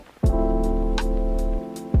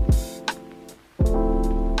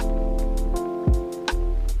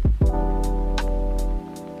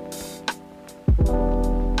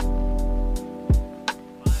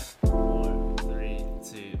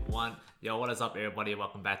What is up, everybody?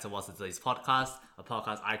 Welcome back to What's the Today's podcast, a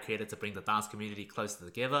podcast I created to bring the dance community closer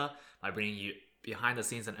together by bringing you behind the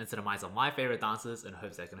scenes and into the minds of my favorite dancers in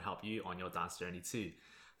hopes that can help you on your dance journey too.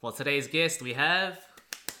 For today's guest, we have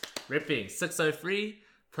Ripping 603,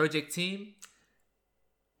 Project Team,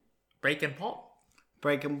 Break and Pop,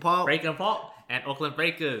 and Auckland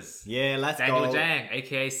Breakers. Yeah, let's Daniel go. Jang,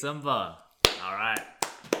 aka Simba. All right,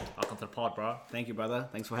 welcome to the pod, bro. Thank you, brother.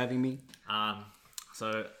 Thanks for having me.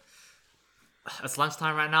 So it's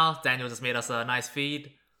lunchtime right now. Daniel just made us a nice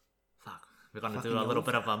feed. Fuck, we're gonna do a little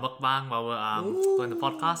bit of a mukbang while we're doing the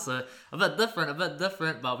podcast. So a bit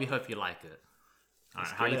different, but we hope you like it. All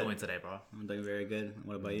right, how are you doing today, bro? I'm doing very good.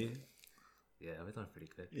 What about you? Yeah, we're doing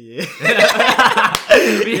pretty good. Yeah.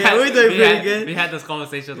 We're doing pretty good. We had this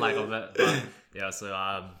conversation like a bit, but yeah.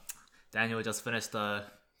 So Daniel just finished the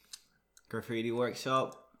Graffiti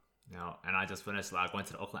workshop. and I just finished going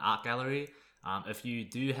to the Auckland Art Gallery. If you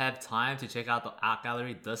do have time to check out the art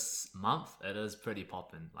gallery this month, it is pretty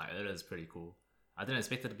poppin'. Like, it is pretty cool. I didn't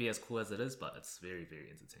expect it to be as cool as it is, but it's very,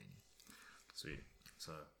 very entertaining. Sweet.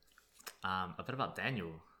 So, a bit about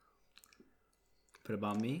Daniel. Bit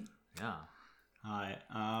about me. Yeah. Alright.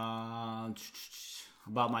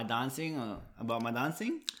 About my dancing.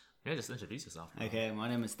 Yeah, just introduce yourself. Okay, my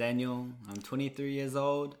name is Daniel. I'm 23 years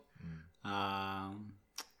old.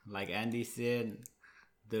 Like Andy said,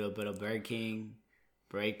 did a bit of breaking,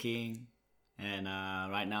 and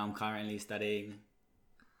right now I'm currently studying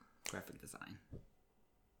graphic design.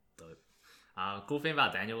 Dope. Cool thing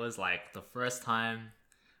about Daniel is like the first time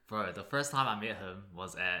I met him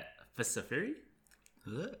was at Fist of Fury.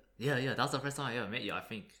 Is it? Yeah, that was the first time I ever met you, I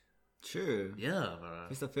think. True. Yeah, bro.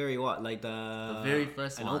 It's the ferry what? Like the very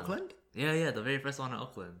first in one. Auckland? Yeah, the very first one in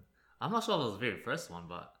Auckland. I'm not sure if it was the very first one,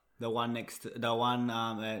 but The one next to the one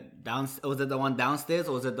down. Was it the one downstairs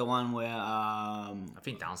or was it the one where I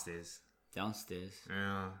think downstairs. downstairs?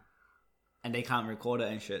 Yeah. And they can't record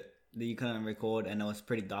it and shit. You couldn't record and it was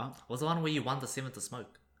pretty dark. Was the one where you won the 7 to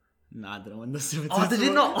smoke? Nah, I didn't want to. Oh, did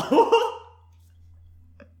you not?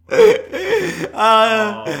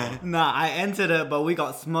 Nah, I entered it, but we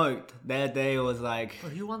got smoked. That day it was like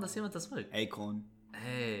Bro, who won the 7 to smoke? Acorn.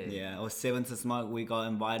 Hey. Yeah, it was 7 to smoke. We got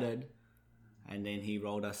invited, and then he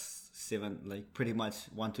rolled us 7, like pretty much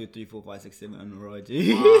 1, 2, 3, 4, 5, 6, 7 in a row.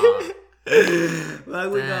 G. Wow. Like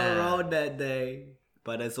we got Damn. rolled that day,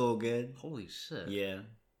 but it's all good. Holy shit. Yeah,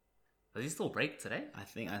 Does he still break today? I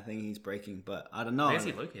think he's breaking, but I don't know. Where is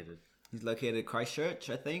he located? He's located at Christchurch,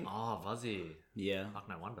 I think. Oh, Fuzzy. Yeah, Fuck,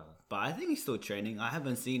 no wonder. but I think he's still training. I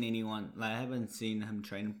haven't seen anyone I haven't seen him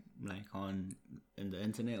train like in the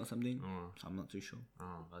internet or something. So I'm not too sure.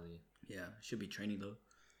 Oh, Fuzzy. Yeah, should be training though.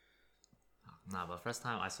 Nah, but first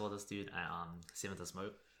time I saw this dude at 7 to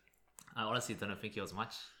smoke, I honestly didn't think he was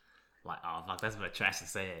much. Like, oh fuck, that's a bit trash to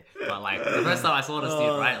say. But like, the first time I saw this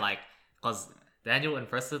dude, right, like, cause Daniel in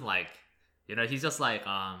person, like, you know, he's just like,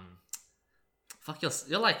 fuck,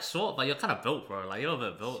 you're like short, but you're kind of built, bro. Like, you're a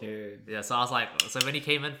bit built. Sure. Yeah, so I was like, so when he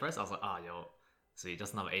came in first, I was like, oh, yo, so he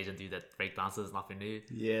just another Asian dude that break dances, nothing new.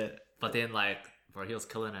 Yeah. But then, like, bro, he was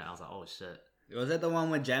killing it. I was like, oh shit. Was that the one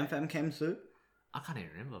where Jam Fam came through? I can't even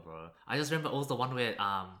remember, bro. I just remember it was the one where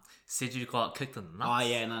Seju got kicked in the nuts. Oh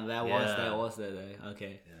yeah, no, that was that day.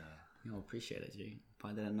 Okay. Yeah. I appreciate it, G. But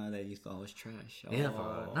I didn't know that you thought it was trash. Yeah,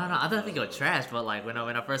 bro. No, I didn't think you were trash, but like when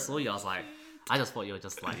I first saw you, I was like, I just thought you were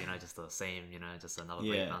just like, you know, just the same, you know, just another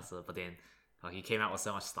break dancer. But then like he came out with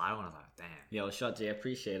so much style, and I was like, damn. Yo, shot G,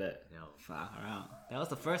 appreciate it. Yo. Far out. That was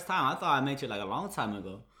the first time. I thought I met you like a long time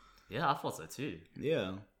ago. Yeah, I thought so too.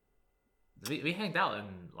 Yeah. We hanged out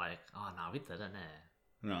and like, oh no, we didn't.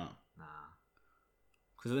 No. Nah.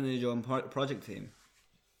 Because when did you join project team?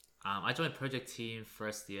 I joined Project Team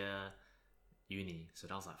first year uni, so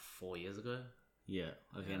that was like 4 years ago. Yeah.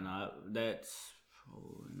 Okay. Yeah. I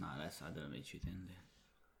didn't meet you then.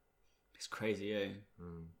 It's crazy, eh?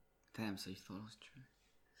 Damn. So you thought it was true?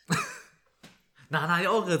 Nah,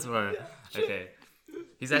 you're all good, bro. Okay.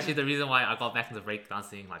 He's actually the reason why I got back into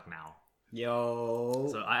breakdancing like now. Yo.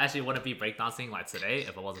 So I actually wouldn't be breakdancing like today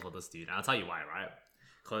if it wasn't for this dude. And I'll tell you why, right?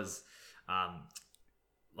 Because,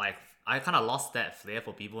 like, I kind of lost that flair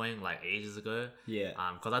for b-boying like ages ago. Yeah.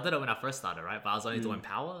 Because I did it when I first started, right? But I was only doing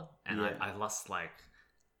power, and Yeah. I lost like.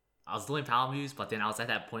 I was doing power moves, but then I was at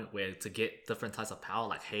that point where to get different types of power,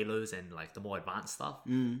 like halos and like the more advanced stuff,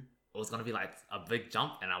 it was gonna be like a big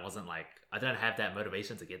jump, and I didn't have that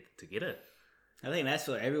motivation to get it. I think that's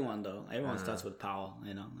for everyone though. Everyone starts with power,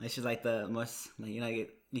 you know. It's just like the most, like, you know,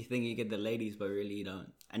 you think you get the ladies, but really you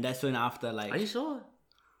don't. And that's when after like, Are you sure?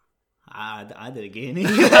 I did again.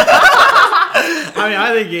 I mean,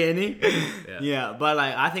 I didn't get any. Yeah. Yeah, but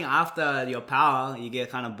like I think after your power, you get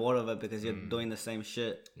kind of bored of it because you're doing the same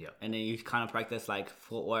shit. Yeah. And then you kind of practice like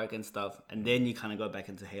footwork and stuff, and then you kind of go back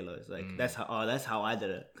into Halos. Like that's how I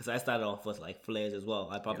did it, because I started off with like flares as well.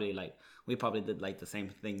 I probably we probably did like the same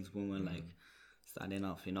things when we were like starting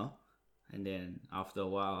off, you know. And then after a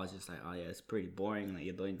while, I was just like, oh yeah, it's pretty boring. Like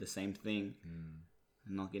you're doing the same thing,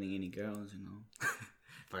 and not getting any girls, you know.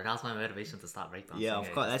 But that's my motivation to start breakdancing. Yeah, of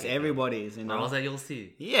course, that's everybody's, you know. But was that yours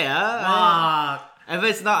too? Yeah. If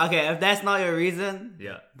it's not okay, if that's not your reason,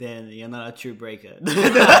 Yeah. then you're not a true breaker. Yo,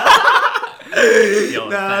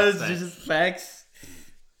 No, facts, it's facts. just facts.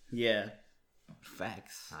 Yeah,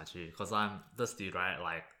 facts. Nah, true. Because I'm this dude, right?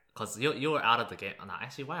 Like, because you were out of the game. Nah,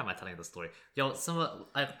 actually, why am I telling the story? Yo, let's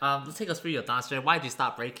take us through your dance journey. Why did you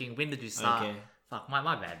start breaking? When did you start? Okay. Fuck,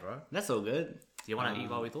 my bad, bro. That's all good. Do you want to eat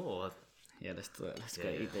while we do, or Yeah, let's do it. Let's go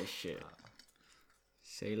Yeah, eat yeah. this shit.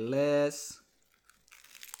 Say less.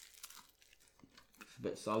 It's a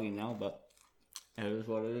bit soggy now, but it is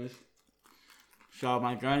what it is. So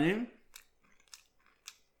my journey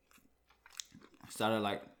started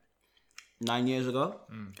like 9 years ago,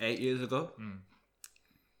 8 years ago.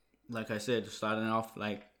 Like I said, starting off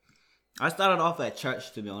like I started off at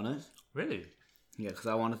church, to be honest. really? Yeah, because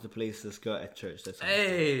I wanted to please this girl at church. That's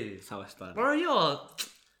Hey, how I started. bro, you're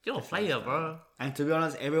a player, bro. And to be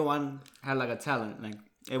honest, everyone had like a talent. Like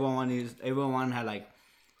everyone had like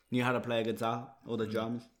knew how to play a guitar or the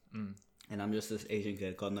drums. And I'm just this Asian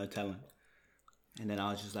kid, got no talent. And then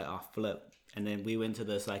I was just like, oh, flip. And then we went to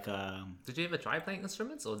this like Did you ever try playing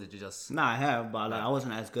instruments, or did you just? nah, I have, but like I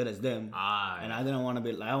wasn't as good as them. And I didn't want to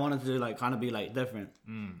be like, I wanted to like kind of be like different.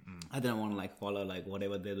 I didn't want to like follow like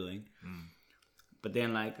whatever they're doing. But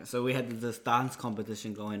then like, so we had this dance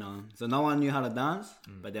competition going on. So no one knew how to dance,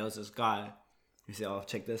 but there was this guy who said, oh,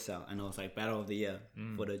 check this out. And it was like Battle of the Year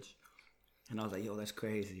footage. And I was like, yo, that's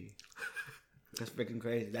crazy. That's freaking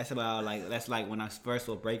crazy. That's like when I first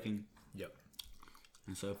was breaking. Yep.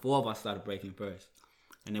 And so 4 of us started breaking first.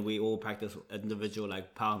 And then we all practiced individual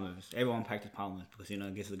like power moves. Everyone practiced power moves because, you know,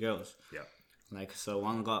 it gets the girls. Yep. Like, so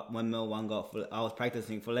one got windmill, I was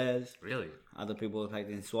practicing flares. Really? Other people were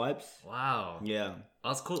practicing swipes. Wow. Yeah.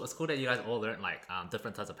 Oh, it's cool. It's cool that you guys all learned like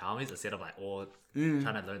different types of power moves instead of like all trying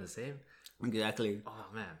to learn the same. Exactly. Oh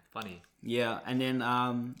man, funny. Yeah, and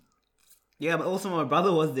then yeah, but also my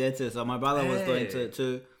brother was there too. So my brother was doing Hey.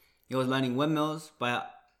 too. He was learning windmills, but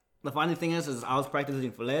the funny thing is I was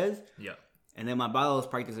practicing flares, Yep. and then my brother was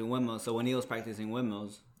practicing windmills. So when he was practicing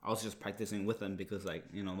windmills, I was just practicing with him because, like,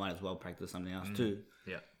 you know, might as well practice something else too.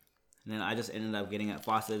 Yeah. And then I just ended up getting it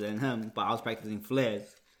faster than him, but I was practicing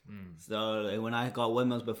flares. So like, when I got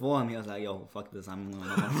windmills before him, he was like, "Yo, fuck this! I'm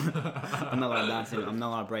not gonna dance anymore. I'm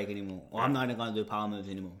not gonna break anymore. Or I'm not even gonna do power moves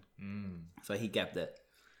anymore." So he kept it,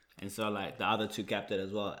 and so like the other 2 kept it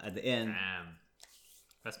as well at the end. Damn.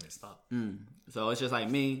 That's messed up. So it's just like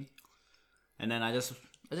me, and then I just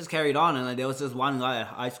carried on, and like there was this one guy at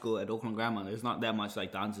high school at Auckland Grammar. There's not that much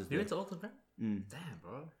like dances You there, went to Auckland, Damn,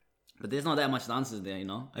 bro. but there's not that much dances there. You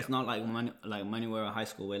know, it's not like Manuera High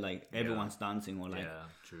School where like everyone's dancing or like. Yeah,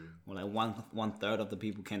 true. Or like one third of the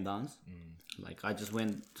people can dance. Like I just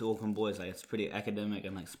went to Auckland Boys, like it's pretty academic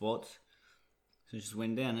and like sports. So I just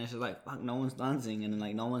went there and it's just like, fuck, no one's dancing and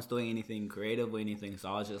like no one's doing anything creative or anything. So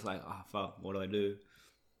I was just like, oh fuck, what do I do?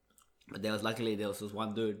 But luckily there was this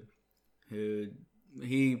one dude who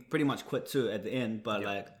he pretty much quit too at the end, but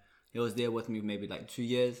like he was there with me maybe like 2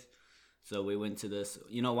 years. So we went to this,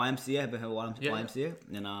 you know, YMCA. Have you heard of YMCA?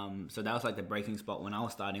 And so that was like the breaking spot when I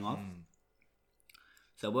was starting off.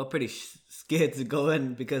 So we're pretty scared to go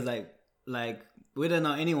in because like we didn't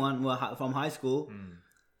know anyone. We're from high school,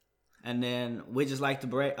 and then we just like to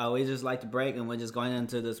break. And we're just going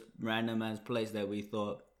into this random ass place that we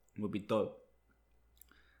thought would be dope,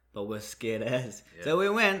 but we're scared as. Yeah. So we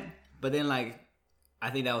went, but then like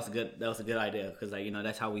I think that was a good idea because like, you know,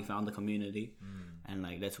 that's how we found the community, and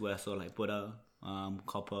like that's where I saw like Buddha,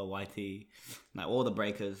 Copper, YT, like all the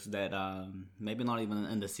breakers that maybe not even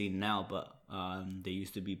in the scene now, but they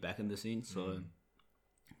used to be back in the scene. So,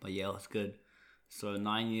 but yeah, it was good. So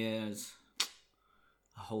 9 years,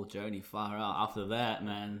 a whole journey far out. After that,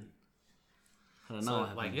 man, I don't know.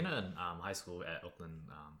 So, like, you know, in high school at Auckland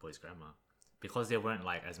Boys Grammar, because there weren't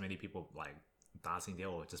like as many people like dancing there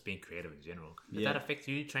or just being creative in general, did that affect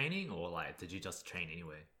you training, or like did you just train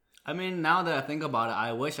anyway? I mean, now that I think about it,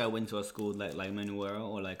 I wish I went to a school like Manuera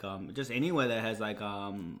or like just anywhere that has like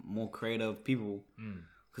more creative people.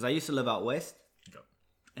 Because I used to live out west, Yep.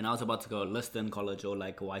 and I was about to go to Liston College or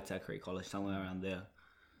like Waitakere College, somewhere around there.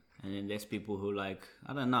 And then there's people who like,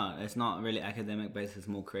 I don't know, it's not really academic based, it's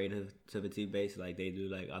more creativity based. Like they do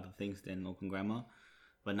like other things than Auckland Grammar.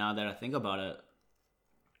 But now that I think about it,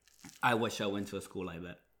 I wish I went to a school like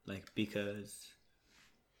that. Like, because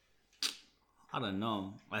I don't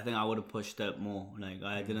know. I think I would have pushed it more. Like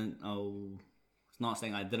I didn't. It's not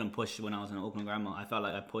saying I didn't push when I was in Auckland Grammar. I felt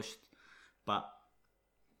like I pushed, but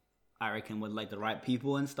I reckon with like the right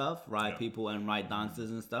people and stuff, people and right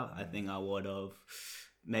dancers and stuff, I think I would have.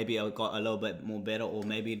 Maybe I got a little bit more better, or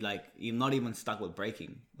maybe like not even stuck with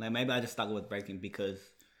breaking. Like maybe I just stuck with breaking because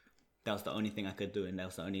that was the only thing I could do, and that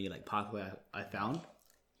was the only like pathway I found.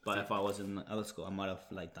 But if I was in other school, I might have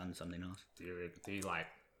like done something else. Do you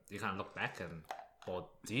kind of look back or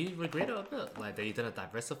do you regret it a bit, like that you didn't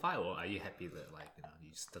diversify, or are you happy that like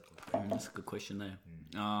you stuck with breaking? That's a good question there.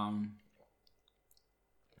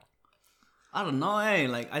 I don't know.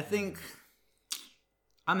 Like I think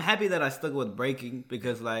I'm happy that I stuck with breaking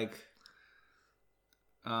because like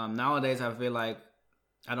nowadays I feel like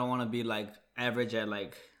I don't want to be like average at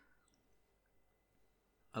like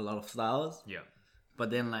a lot of styles. Yeah. But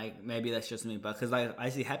then, like, maybe that's just me. But because, like, I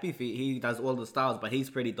see Happy Feet, he does all the styles, but he's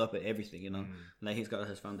pretty dope at everything, you know? Like, he's got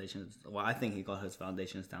his foundations. Well, I think he got his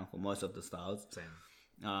foundations down for most of the styles. Same.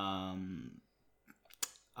 I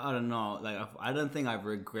don't know. Like, I don't think I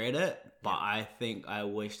regret it, but I think I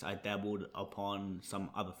wished I dabbled upon some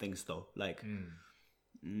other things, though. Like,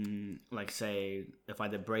 like, say, if I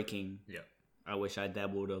did breaking, I wish I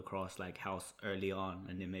dabbled across, like, house early on,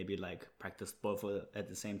 and then maybe, like, practice both at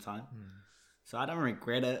the same time. So I don't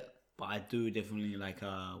regret it, but I do definitely like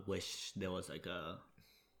wish there was like a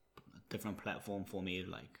different platform for me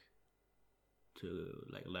like to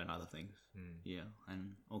like learn other things. Yeah,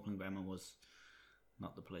 and Auckland Grammar was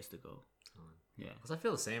not the place to go. Yeah, because I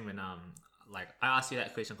feel the same when like I asked you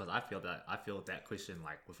that question because I feel that question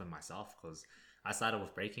like within myself, because I started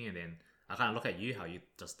with breaking and then I kind of look at you how you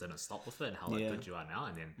just didn't stop with it and how like, good you are now,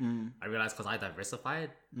 and then I realized because I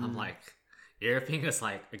diversified, I'm like. Everything is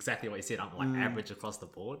like exactly what you said. I'm like average across the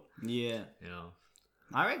board. Yeah. You know.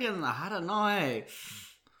 I reckon I don't know. Hey,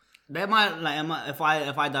 that might like if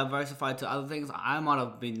I diversified to other things, I might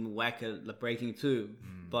have been whack at the breaking too.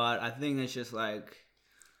 But I think it's just like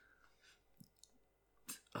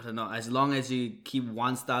I don't know. As long as you keep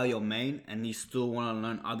one style your main and you still want to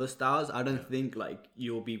learn other styles, I don't think like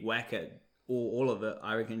you'll be whack at all of it.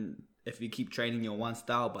 I reckon if you keep training your one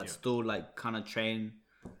style, but still like kind of train.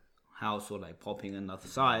 House or like popping another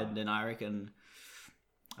side, then I reckon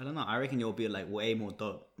you'll be like way more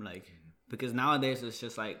dope, like because nowadays it's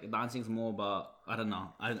just like dancing's more about I don't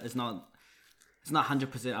know, it's not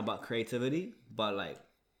 100% about creativity, but like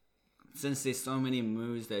since there's so many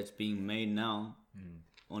moves that's being made now,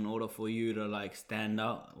 in order for you to like stand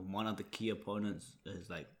out, one of the key opponents is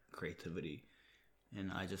like creativity,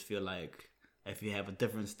 and I just feel like if you have a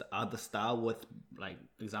different other style with like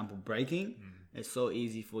example breaking, it's so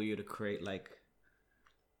easy for you to create like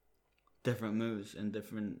different moves and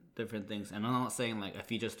different things. And I'm not saying like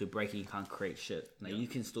if you just do breaking you can't create shit. Like you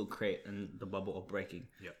can still create in the bubble of breaking.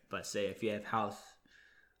 But say if you have house,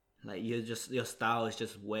 like your style is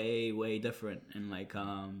just way different, and like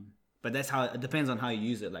but that's how it depends on how you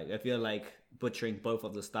use it. Like if you're like butchering both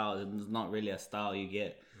of the styles, it's not really a style you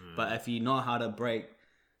get. But if you know how to break,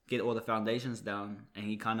 get all the foundations down,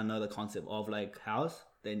 and you kind of know the concept of like house,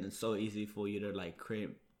 then it's so easy for you to like create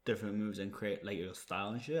different moves and create like your style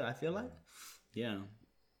and shit. I feel like, yeah.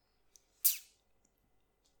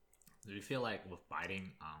 Do you feel like with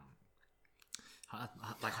biting, how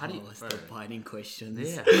do you? It's the biting questions.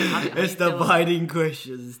 Yeah, it's the biting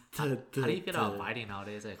questions. How do you feel about biting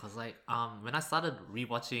nowadays? Because like when I started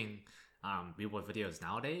rewatching B-boy videos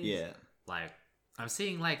nowadays, like I'm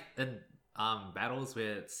seeing like in battles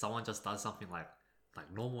where someone just does something like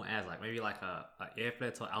normal as like maybe like a air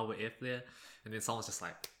flare to Albert air flare, and then someone's just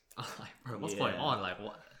like, bro, what's going on? Like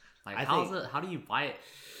what? Like how do you bite?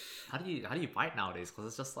 How do you bite nowadays? Because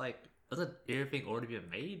it's just like isn't everything already been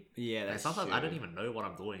made? Yeah, like, sometimes I don't even know what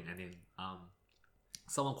I'm doing, and then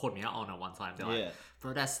someone called me out on it one time. They're like,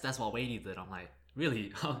 bro, that's what Wadey did. I'm like,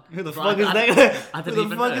 really? Who the fuck is that guy? Who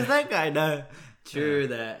the fuck is that guy? No, true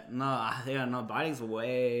that. No, I think no, biting's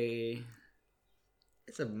way.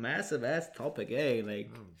 It's a massive ass topic, eh? Like,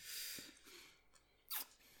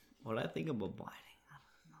 what I think about biting,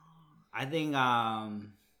 I don't know. I think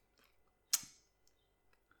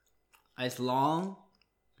as long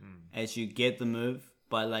as you get the move,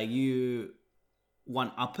 but like you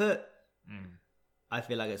one up it, I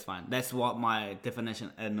feel like it's fine. That's what my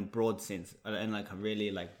definition in a broad sense, in like a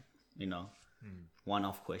really like one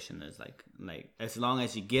off question is like as long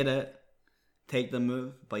as you get it, take the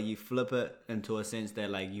move, but you flip it into a sense that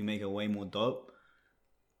like you make it way more dope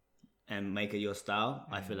and make it your style,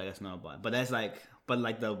 I feel like that's not a bite. But that's like, but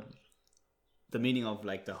like the meaning of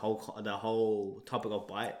like the whole topic of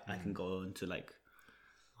bite, I can go into like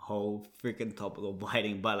whole freaking topic of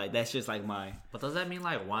biting, but like that's just like my. But does that mean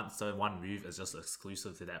like one move is just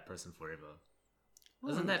exclusive to that person forever?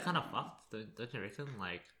 Isn't that kind of fucked? Don't you reckon?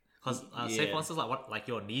 Like, because say for instance, like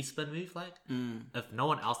your knee spin move, like if no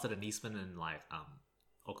one else did a knee spin in like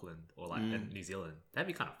Auckland or like in New Zealand, that'd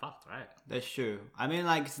be kind of fucked, right? That's true. I mean,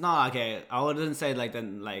 like it's not okay. I wouldn't say like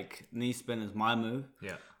then like knee spin is my move.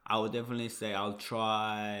 Yeah. I would definitely say I'll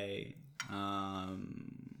try.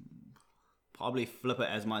 Probably flip it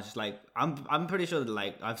as much. Like I'm pretty sure that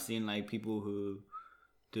like I've seen like people who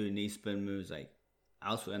do knee spin moves like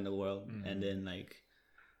elsewhere in the world, and then like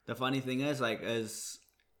the funny thing is like is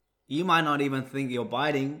you might not even think you're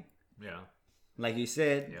biting, like you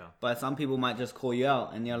said, but some people might just call you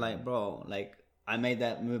out, and you're like, bro, like I made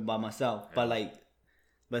that move by myself, but like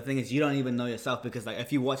the thing is you don't even know yourself because like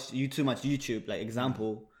if you watch too much YouTube, like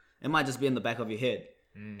example, it might just be in the back of your head,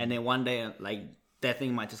 and then one day like that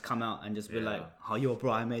thing might just come out and just be like, oh, yo,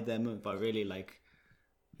 bro, I made that move. But really, like,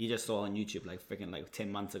 you just saw on YouTube, like, freaking, like,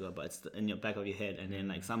 10 months ago, but it's in your back of your head. And then,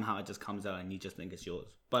 like, somehow it just comes out and you just think it's yours.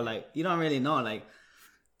 But, like, you don't really know. Like,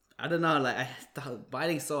 I don't know. Like,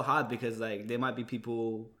 biting's so hard because, like, there might be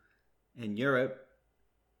people in Europe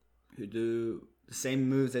who do the same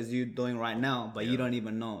moves as you doing right now, but you don't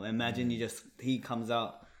even know. Imagine he comes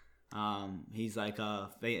out, he's like,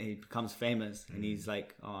 he becomes famous, and he's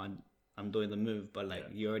like, oh, I'm doing the move, but like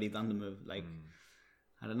you already done the move. Like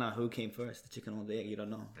I don't know who came first, the chicken or the egg. You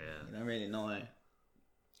don't know. Yeah, you don't really know.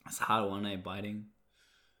 It's a hard one. Biting.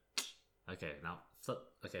 Okay, now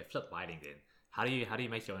flip biting then. How do you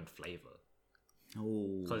make your own flavor?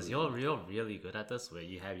 Oh, because you're really good at this, where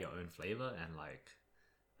you have your own flavor and like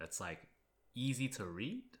it's like easy to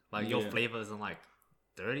read. Like your flavor isn't like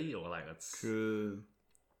dirty or like it's true.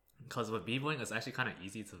 Because with b-boying, it's actually kind of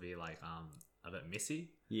easy to be like a bit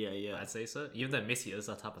messy. Yeah. I'd say so. Even though messy is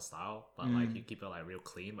a type of style, but like you keep it like real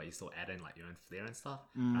clean, but you still add in like your own flair and stuff.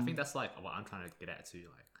 I think that's like what I'm trying to get at too.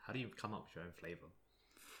 Like, how do you come up with your own flavor?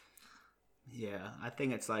 Yeah, I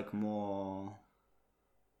think it's like more.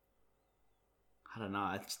 I don't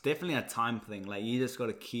know. It's definitely a time thing. Like you just got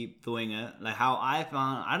to keep doing it. Like how I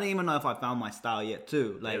don't even know if I found my style yet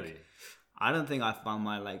too. Like really? I don't think I found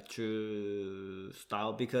my like true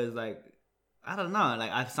style because like I don't know.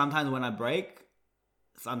 Like sometimes when I break.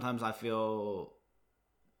 Sometimes I feel,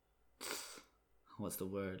 what's the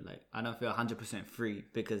word? Like I don't feel 100% free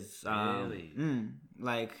because really,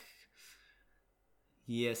 like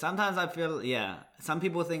sometimes I feel some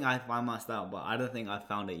people think I found my style, but I don't think I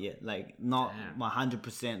found it yet. Like not my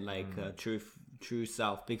 100% like true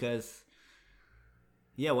self because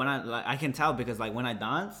when I can tell because like when I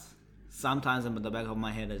dance, sometimes in the back of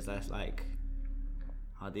my head is just like,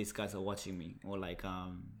 oh, these guys are watching me, or like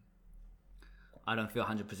I don't feel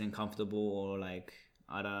 100% comfortable, or like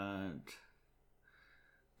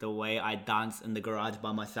the way I dance in the garage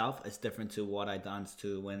by myself is different to what I dance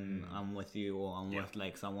to when I'm with you or I'm with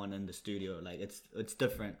like someone in the studio. Like it's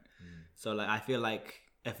different. So like I feel like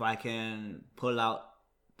if I can pull out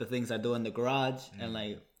the things I do in the garage and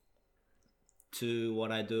like to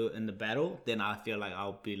what I do in the battle, then I feel like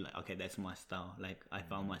I'll be like, okay, that's my style. Like I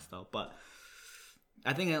found my style. But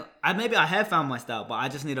I think maybe I have found my style, but I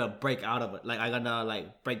just need to break out of it. Like I gotta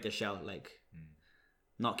like break the shell, like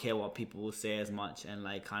not care what people will say as much, and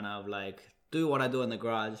like kind of like do what I do in the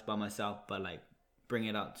garage by myself, but like bring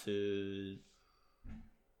it out to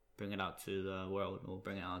the world or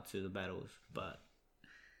bring it out to the battles. But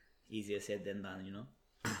easier said than done, you know.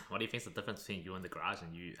 What do you think is the difference between you in the garage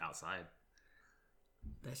and you outside?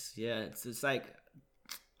 It's like.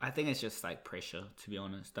 I think it's just like pressure, to be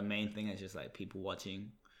honest. The main thing is just like people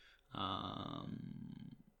watching,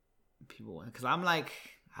 because I'm like,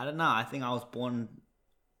 I don't know. I think I was born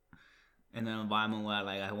in an environment where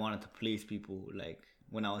like I wanted to please people. Like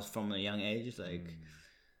when I was from a young age, like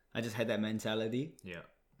I just had that mentality. Yeah.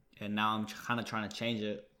 And now I'm kind of trying to change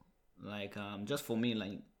it, like just for me,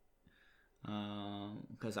 like,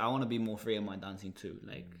 because I want to be more free in my dancing too.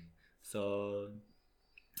 Like, so.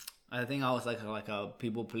 I think I was like a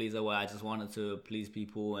people pleaser where I just wanted to please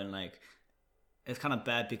people, and like it's kind of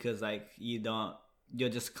bad because like you're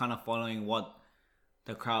just kind of following what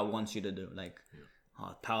the crowd wants you to do. Like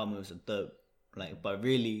power moves are dope, like, but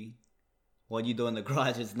really what you do in the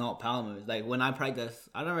garage is not power moves. Like when I practice,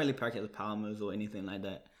 I don't really practice power moves or anything like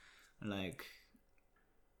that. Like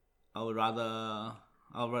I would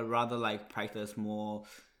rather like practice more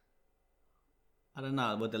I don't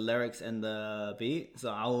know, with the lyrics and the beat. So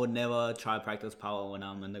I would never try practice power when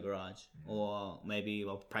I'm in the garage, or maybe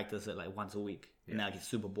I'll practice it like once a week, and then I get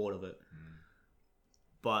super bored of it.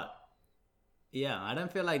 But yeah, I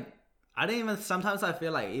don't feel like I don't even. Sometimes I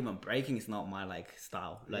feel like even breaking is not my like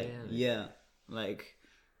style. Like yeah, like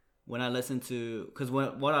when I listen to, because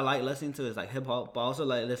what I like listening to is like hip hop, but I also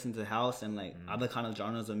like listening to house and like other kind of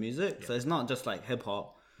genres of music. So it's not just like hip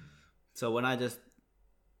hop. So when I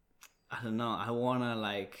don't know, I wanna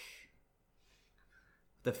like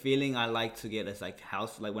the feeling I like to get is like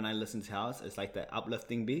house. Like when I listen to house, it's like the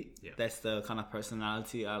uplifting beat. Yeah. That's the kind of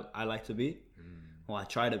personality I like to be, or I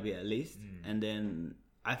try to be at least. And then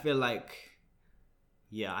I feel like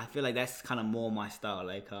that's kind of more my style.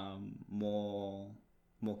 Like more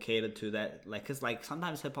catered to that. Like, cause like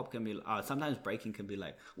sometimes hip hop can be, sometimes breaking can be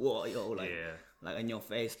like, whoa, yo, like. Like in your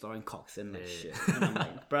face, throwing cocks and like shit, and I'm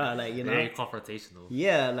like, bruh, like you know, very confrontational.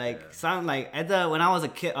 Yeah, like sound like when I was a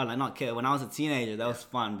kid, or like not kid, when I was a teenager, that was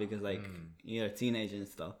fun because like you're a teenager and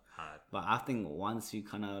stuff. But I think once you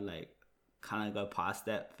kind of go past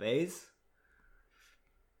that phase,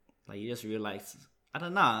 like you just realize, I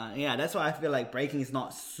don't know, yeah, that's why I feel like breaking is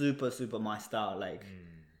not super my style. Like,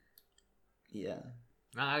 yeah.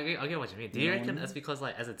 No, I get what you mean. Do you reckon it's because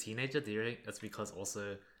like as a teenager? Do you reckon it's because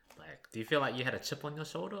also like, do you feel like you had a chip on your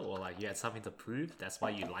shoulder, or like you had something to prove? That's why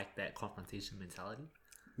you like that confrontation mentality.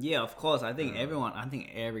 Yeah, of course. I think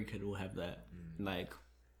every kid will have that. Like,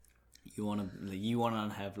 you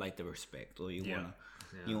wanna have like the respect, or you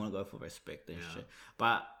wanna go for respect and shit.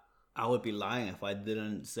 But I would be lying if I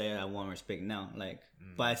didn't say I want respect now. Like,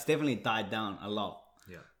 but it's definitely died down a lot.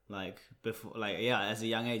 Yeah. Like before, like as a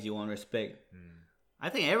young age, you want respect. I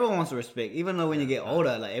think everyone wants to respect, even though when you get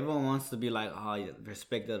older, like everyone wants to be like, oh,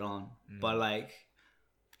 respected on. But like,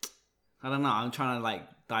 I don't know. I'm trying to like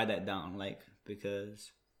die that down, like,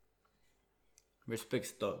 because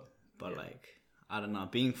respect's dope. But like, I don't know,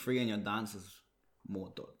 being free in your dance is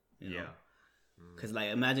more dope. You know? Because like,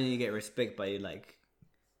 imagine you get respect, but you like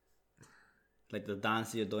the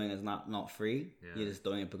dance you're doing is not free. You're just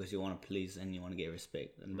doing it because you want to please and you want to get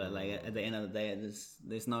respect. But like at the end of the day,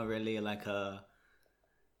 there's not really like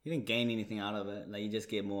you didn't gain anything out of it. Like you just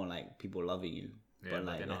get more like people loving you. Yeah, but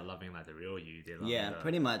like, they're not loving like the real you. They're loving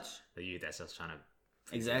pretty much the you that's just trying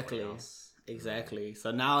to exactly. So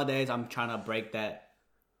nowadays I'm trying to break that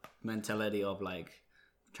mentality of like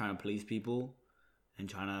trying to please people and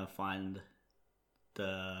trying to find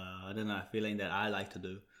the feeling that I like to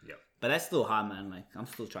do. Yeah. But that's still hard, man. Like I'm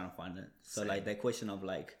still trying to find it. So like that question of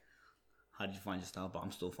like, how did you find your style? But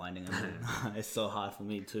I'm still finding it. It's so hard for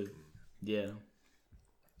me too. Yeah.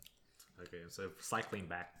 Okay, so cycling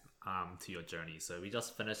back to your journey. So we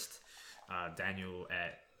just finished Daniel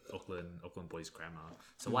at Auckland Boys Grammar.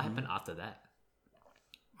 So what happened after that?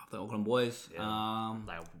 After Auckland Boys,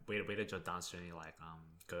 like where did your dance journey like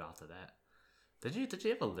go after that? Did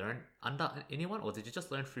you ever learn under anyone, or did you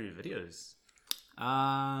just learn through videos?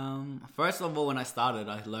 First of all, when I started,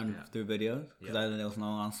 I learned through videos because there was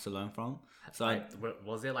no one else to learn from. So like,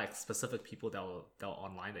 was there like specific people that were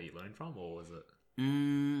online that you learned from, or was it?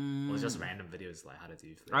 Or just random videos like how to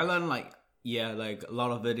do things? I learned like a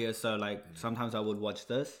lot of videos. So like sometimes I would watch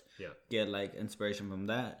this, get like inspiration from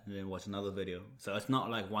that, and then watch another video. So it's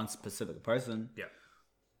not like one specific person. Yeah.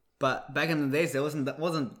 But back in the days, there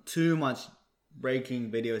wasn't too much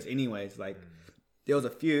breaking videos, anyways. Like there was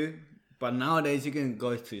a few, but nowadays you can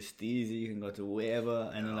go to Steezy, you can go to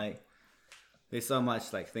wherever, and like there's so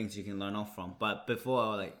much like things you can learn off from. But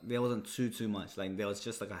before, like there wasn't too much. Like there was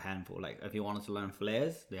just like a handful. Like if you wanted to learn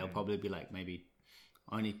flares, there'll probably be like maybe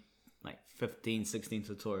only like 15, 16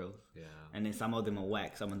 tutorials. Yeah. And then some of them are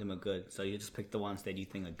whack, some of them are good. So you just pick the ones that you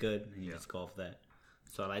think are good and you just go off that.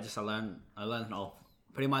 So I learned off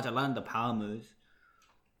pretty much. I learned the power moves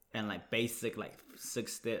and like basic like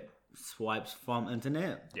 6-step swipes from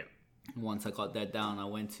internet. Yeah. Once I got that down, I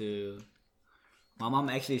went to. My mom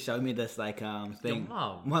actually showed me this like thing. Your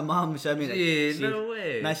mom? My mom showed me that. No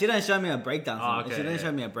way. No, she didn't show me a breakdown. Okay, she didn't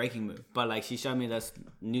show me a breaking move, but like she showed me this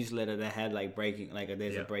newsletter that had like breaking, like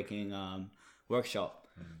there's a breaking workshop,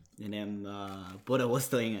 and then Buddha was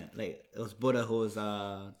doing it. Like it was Buddha who was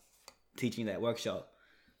teaching that workshop.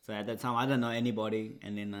 So at that time I didn't know anybody,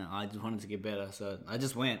 and then I just wanted to get better, so I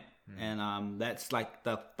just went, and that's like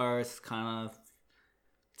the first kind of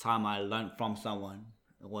time I learned from someone.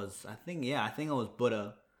 It was I think it was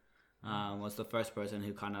Buddha. Was the first person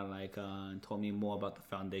who kind of like taught me more about the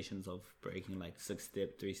foundations of breaking, like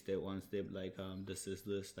 6-step, 3-step, 1-step, like this is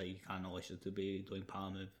this, like you kind of always should to be doing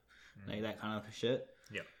power move, like that kind of shit.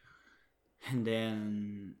 Yeah. And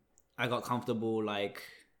then I got comfortable like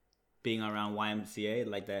being around YMCA,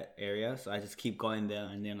 like that area. So I just keep going there,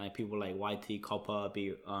 and then like people like YT Copper,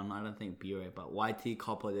 I don't think B-Ray, but YT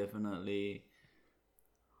Copper definitely.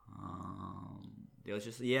 There was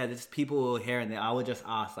just people here and there. I would just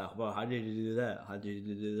ask like, "Bro, how did you do that? How did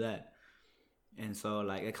you do that?" And so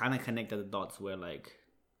like it kind of connected the dots where like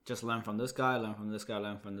just learn from this guy, learn from this guy,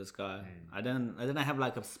 learn from this guy. I didn't have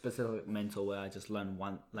like a specific mentor where I just learned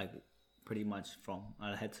one like pretty much from.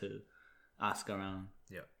 I had to ask around.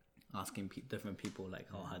 Yeah. Asking different people like,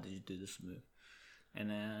 "Oh, how did you do this move?" And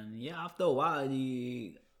then after a while,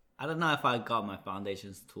 I don't know if I got my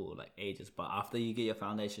foundations to like ages, but after you get your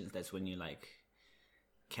foundations, that's when you like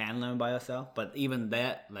can learn by yourself. But even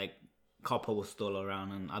that, like Copper was still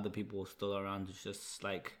around and other people were still around. It's just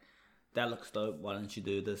like, that looks dope. Why don't you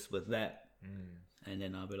do this with that? And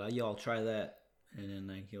then I'll be like, "Yo, I'll try that." And then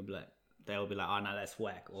like they'll be like, "Oh no, that's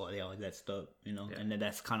whack," or "Yo, that's dope," you know. And then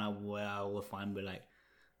that's kind of where I would find like,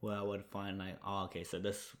 "Oh, okay, so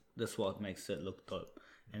this what makes it look dope."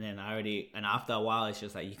 And then after a while, it's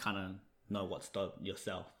just like you kind of know what's dope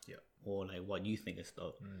yourself, or like what you think is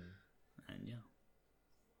dope, and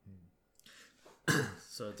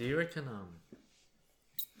So do you reckon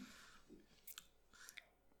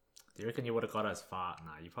you would have got as far?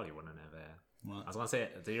 Nah, you probably wouldn't have. What? I was gonna say,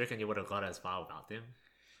 do you reckon you would have got as far without them?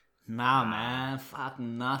 Nah, man, fuck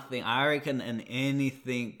nothing. I reckon in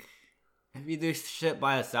anything, if you do shit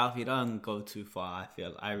by yourself, you don't go too far.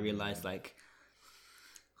 I realized that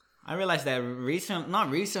not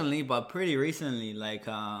recently, but pretty recently, like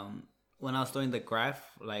when I was doing the graph,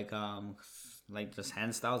 like just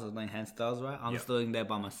hand styles, I was doing hand styles, right? I'm just doing that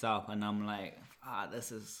by myself, and I'm like,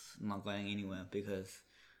 this is not going anywhere because,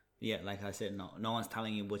 like I said, no one's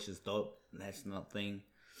telling you which is dope. That's nothing.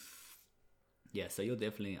 Yeah, so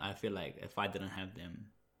I feel like if I didn't have them,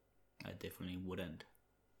 I definitely wouldn't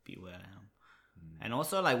be where I am. And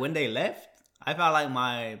also, like when they left, I felt like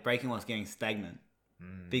my breaking was getting stagnant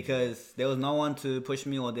because there was no one to push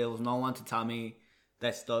me, or there was no one to tell me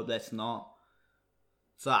that's dope, that's not.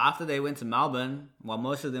 So after they went to Melbourne,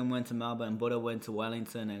 most of them went to Melbourne, Buddha went to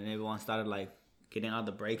Wellington, and everyone started like getting out of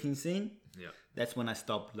the breaking scene. That's when I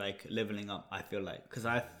stopped like leveling up. I feel like because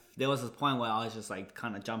there was this point where I was just like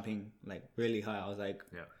kind of jumping like really high. I was like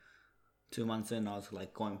 2 months in, I was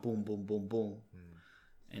like going boom, boom, boom, boom.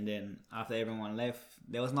 And then after everyone left,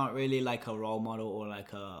 there was not really like a role model or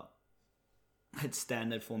like a hit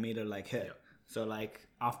standard for me to like hit. So like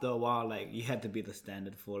after a while, like you had to be the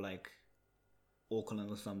standard for like Auckland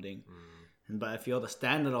or something. But if you're the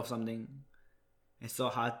standard of something, it's so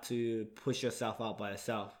hard to push yourself out by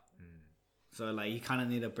yourself. So like you kind of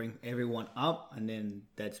need to bring everyone up, and then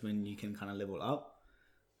that's when you can kind of level up.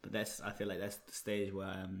 But I feel like that's the stage where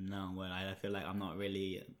I am now, where I feel like I'm not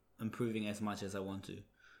really improving as much as I want to,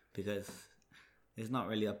 because there's not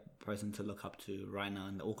really a person to look up to right now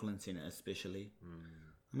in the Auckland scene, especially.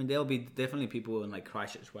 I mean, there'll be definitely people in like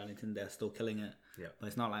Christchurch, Wellington, they're still killing it. But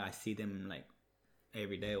it's not like I see them like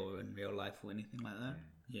every day or in real life or anything like that.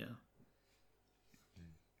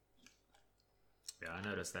 Yeah, I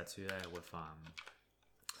noticed that too with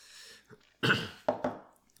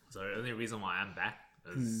so the only reason why I'm back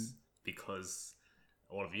is because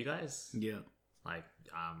all of you guys. Like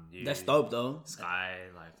you, that's dope though. Sky,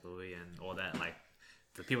 like Louis and all that, like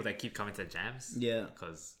the people that keep coming to jams.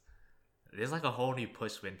 Because there's like a whole new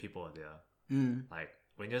push when people are there. Like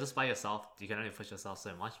when you're just by yourself, you can only push yourself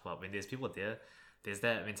so much, but when there's people there, there's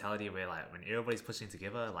that mentality where like when everybody's pushing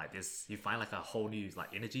together, like you find like a whole new like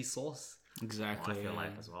energy source. Exactly. I feel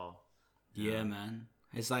like as well. Yeah, man.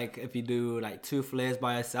 It's like if you do like 2 flares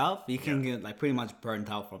by yourself, you can get like pretty much burnt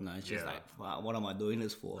out from that. It's just like, wow, what am I doing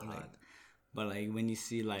this for? Like, but like when you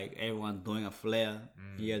see like everyone doing a flare,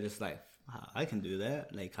 you're just like, I can do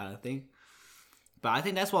that, like kind of thing. But I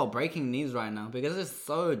think that's what breaking needs right now, because it's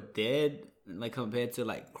so dead, like compared to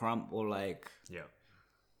like Crump or like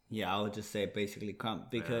I would just say basically Crump,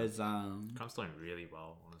 because Crump's doing really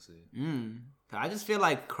well, honestly. I just feel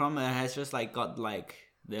like Crump has just like got like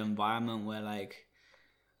the environment where like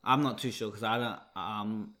I'm not too sure because I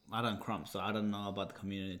don't Crump, so I don't know about the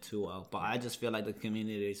community too well. But I just feel like the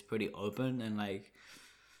community is pretty open, and like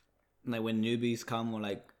when newbies come, or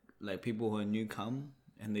like people who are new come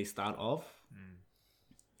and they start off,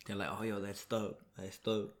 they're like, oh yo, that's dope,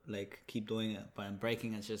 like keep doing it. But in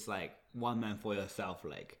breaking, it's just like one man for yourself.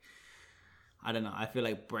 Like I don't know, I feel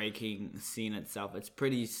like breaking scene itself, it's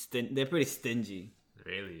pretty they're pretty stingy.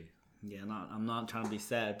 Really? Yeah, I'm not trying to be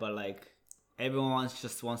sad, but like everyone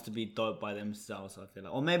just wants to be dope by themselves, I feel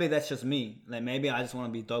like. Or maybe that's just me. Like maybe I just want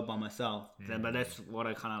to be dope by myself. But that's what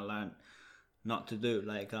I kind of learned not to do.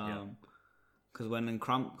 Like Because when in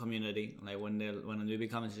Crump community, like when a newbie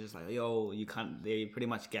comes, it's just like, yo, you can't. They pretty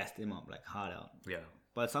much gassed him up like hard out. Yeah.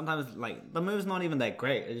 But sometimes like the move's not even that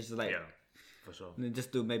great. It's just like, Yeah. For sure. they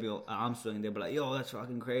just do maybe an arm swing. They'll be like, yo, that's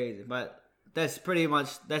fucking crazy. But that's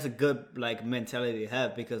a good like mentality to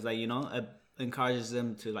have, because like, you know, it encourages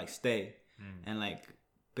them to like stay and like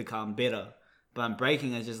become better. But in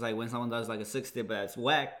breaking, it's just like when someone does like a 60 but that's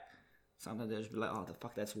whack, sometimes they'll just be like, oh, the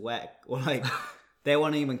fuck, that's whack. Or like they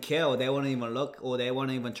won't even care, or they won't even look, or they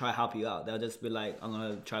won't even try to help you out. They'll just be like, I'm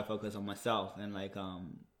gonna try to focus on myself. And like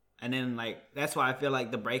and then like that's why I feel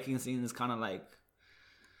like the breaking scene is kind of like,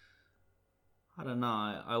 I don't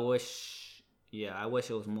know, I wish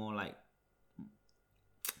it was more like,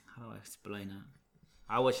 how do I explain it?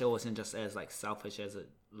 I wish it wasn't just as like selfish as it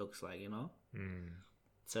looks like, you know?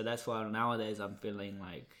 So that's why nowadays I'm feeling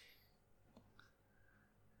like,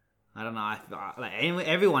 I don't know, I feel like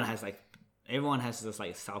everyone has this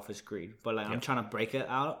like selfish greed, but like I'm trying to break it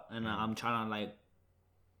out, and I'm trying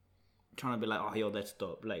to be like, oh yo, that's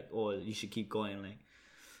dope, like, or you should keep going, like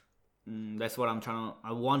that's what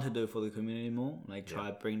I want to do for the community more, like try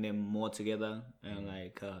to bring them more together and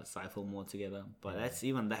like cycle more together. But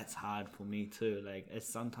that's hard for me too. Like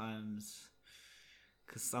it's sometimes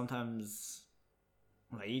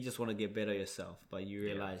like you just want to get better yourself, but you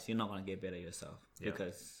realize you're not gonna get better yourself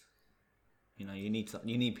because you know you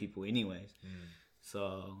need people anyways.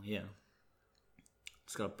 So yeah,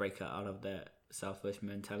 just gotta break out of that selfish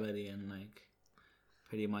mentality and like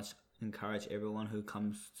pretty much encourage everyone who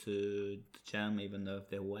comes to the gym, even though if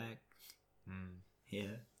they're whack. Yeah.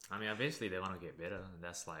 I mean, eventually they want to get better, and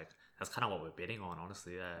that's kind of what we're betting on,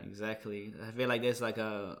 honestly. Yeah. Exactly. I feel like there's like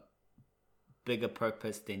a bigger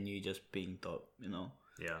purpose than you just being dope, you know?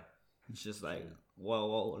 Yeah. It's just like,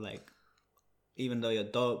 well, like, even though you're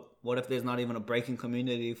dope, what if there's not even a breaking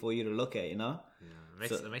community for you to look at, you know? Yeah.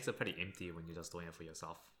 It makes it pretty empty when you're just doing it for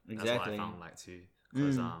yourself. Exactly. That's what I found like too.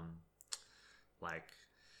 Because like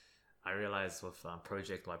I realized with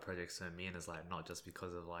project so mean is like not just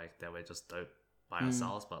because of like that we're just dope by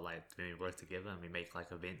ourselves, but like when we work together and we make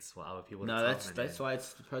like events for other people. No, that's why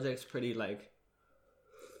the project's pretty like.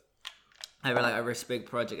 I respect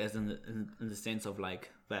project as in the sense of like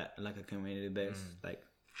that, like a community base. Like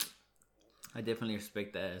I definitely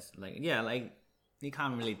respect that as like, yeah, like you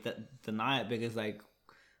can't really deny it, because like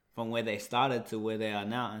from where they started to where they are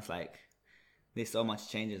now, it's like there's so much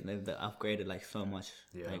changes, and they've upgraded like so much,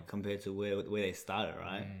 like compared to where they started,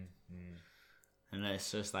 right? And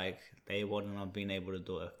it's just like they wouldn't have been able to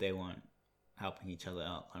do it if they weren't helping each other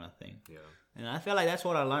out, kind of thing. Yeah. And I feel like that's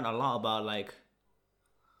what I learned a lot about like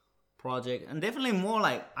project, and definitely more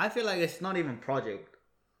like I feel like it's not even project.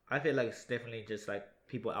 I feel like it's definitely just like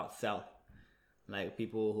people out south, like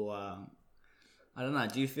people who are, I don't know.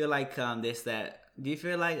 Do you feel like do you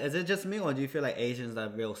feel like, is it just me, or do you feel like Asians are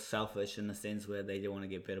real selfish in the sense where they don't want to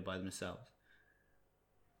get better by themselves?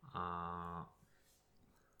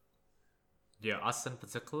 Yeah, us in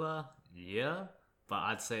particular, yeah. But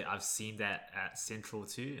I'd say I've seen that at Central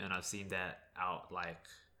too, and I've seen that out like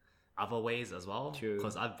other ways as well. True.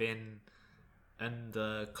 Because I've been in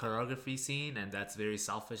the choreography scene, and that's very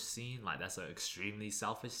selfish scene. Like that's an extremely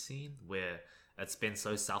selfish scene where it's been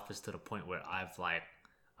so selfish to the point where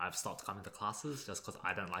I've stopped coming to classes just because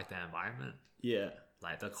I don't like the environment. Yeah.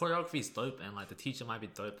 Like the choreography is dope, and like the teacher might be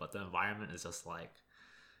dope, but the environment is just like,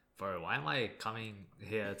 bro, why am I coming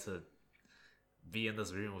here to be in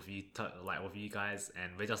this room with you, with you guys,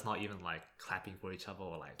 and we're just not even like clapping for each other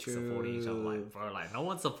or like supporting each other, like, bro, like no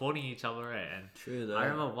one's supporting each other, right? And True, though. I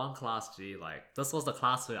remember one class, like this was the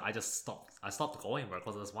class where I stopped going, bro,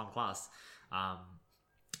 because this one class,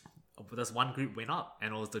 this one group went up,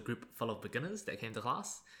 and it was the group full of beginners that came to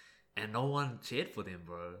class, and no one cheered for them,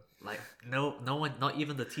 bro. Like no one, not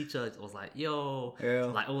even the teacher was like, yo,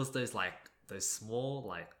 like it was those small,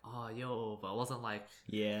 like, oh yo, but it wasn't like,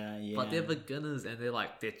 yeah. But they're beginners, and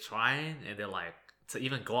they're trying, and they're like to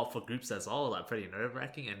even go up for groups as well, like pretty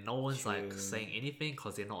nerve-wracking, and no one's like saying anything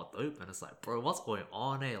because they're not dope, and it's like, bro, what's going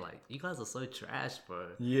on, eh? Like you guys are so trash, bro.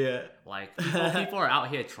 Yeah. Like people are out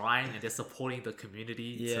here trying, and they're supporting the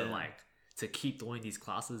community to keep doing these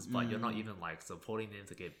classes, but you're not even like supporting them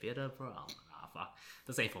to get better, bro. I'm like, nah, fuck,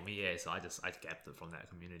 this ain't for me, yeah. So I gapped it from that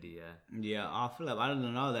community, yeah. Yeah, I feel like I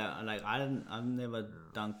didn't know that. Like I've never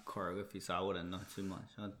done choreography, so I wouldn't know too much.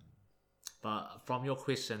 But from your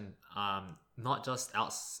question, not just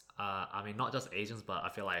Asians, but I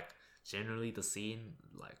feel like generally the scene,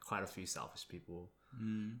 like quite a few selfish people.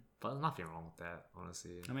 But there's nothing wrong with that,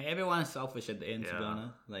 honestly. I mean, everyone's selfish at the end, to be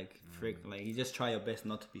honest. Like, like you just try your best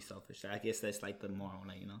not to be selfish. I guess that's like the moral,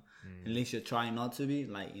 like, you know. At least you're trying not to be.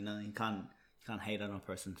 Like, you know, you can't hate on a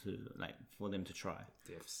person to like for them to try.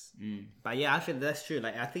 Diffs. But yeah, I feel that's true.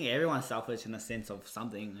 Like I think everyone's selfish in a sense of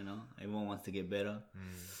something, you know. Everyone wants to get better.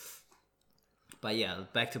 But yeah,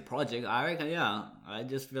 back to project. I reckon, yeah, I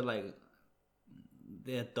just feel like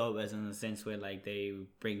they're dope as in a sense where like they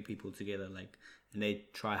bring people together, like, and they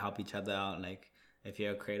try help each other out. Like if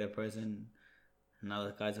you're a creative person,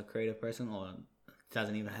 another guy's a creative person, or it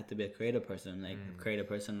doesn't even have to be a creative person. Like a creative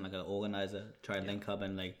person, like an organizer, try to link up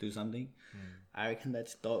and like do something. I reckon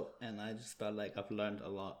that's dope, and I just felt like I've learned a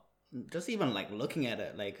lot. Just even like looking at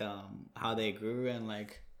it, like how they grew and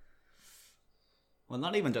like. Well,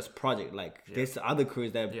 not even just project. Like there's other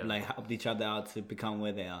crews that like helped each other out to become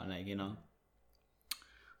where they are. Like, you know.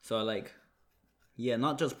 So like, yeah,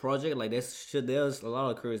 not just project. Like there's a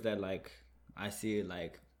lot of crews that like I see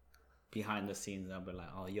like behind the scenes. I'll be like,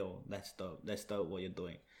 oh, yo, that's dope. That's dope what you're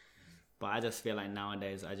doing. But I just feel like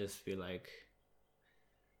nowadays, I just feel like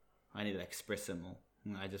I need to express it more.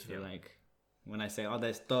 I just feel like when I say, oh,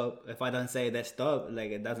 that's dope. If I don't say that's dope,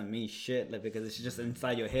 like it doesn't mean shit. Like because it's just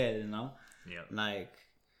inside your head, you know. Yeah. Like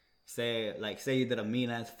say you did a mean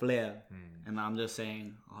ass flare, and I'm just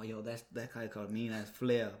saying, oh yo, that guy called mean ass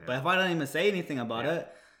flare. But if I don't even say anything about it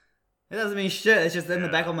doesn't mean shit. It's just in the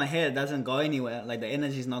back of my head. It doesn't go anywhere. Like the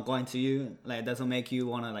energy's not going to you. Like it doesn't make you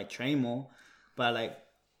want to like train more. But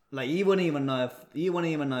like you wouldn't even know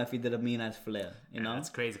if you did a mean ass flare. You know, it's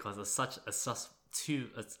crazy because it's just two.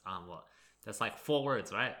 It's what. That's like 4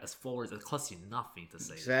 words, right? It's 4 words. It costs you nothing to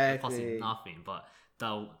say. Exactly. It costs you nothing, but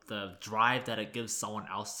the drive that it gives someone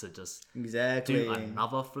else to just exactly do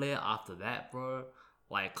another flare after that, bro.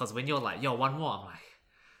 Like, cause when you're like, yo, one more, I'm like,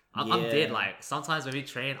 I'm dead. Like sometimes when we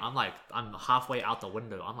train, I'm halfway out the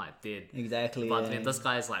window. I'm like dead. Exactly. But then this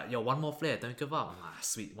guy's like, yo, one more flare, don't give up. I'm like,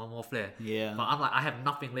 sweet, one more flare. Yeah. But I'm like, I have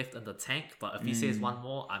nothing left in the tank. But if he says one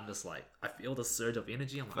more, I'm just like, I feel the surge of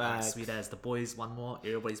energy. I'm like, alright, sweet as the boys, one more,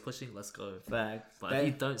 everybody's pushing, let's go. Facts. But if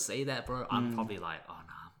you don't say that, bro, I'm probably like, oh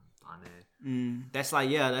nah, I'm done there. That's like,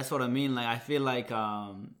 yeah, that's what I mean. Like I feel like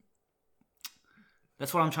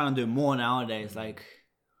that's what I'm trying to do more nowadays. Like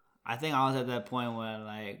I think I was at that point where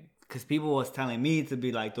like, because people was telling me to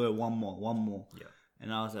be like, do it one more. Yeah.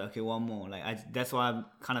 And I was like, okay, one more. Like that's why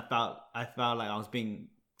I felt like I was being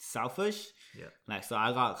selfish. Yeah. Like so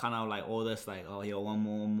I got kind of like all this like, oh yo, one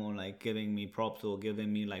more, like giving me props or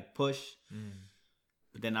giving me like push.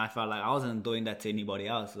 But then I felt like I wasn't doing that to anybody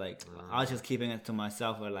else. Like I was just keeping it to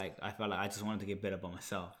myself. Where like I felt like I just wanted to get better by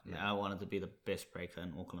myself. Like, I wanted to be the best breaker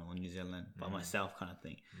in Auckland or New Zealand by myself, kind of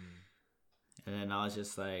thing. And then I was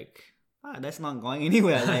just like, that's not going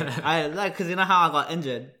anywhere. Like because you know how I got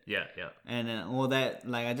injured. Yeah. And then all that,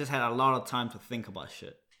 like I just had a lot of time to think about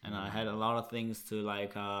shit, and I had a lot of things to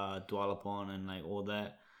like dwell upon and like all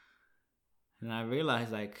that. And I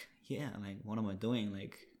realized like, yeah, like what am I doing?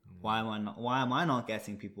 Like why am I not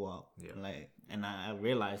gassing people up? Yeah. Like, and I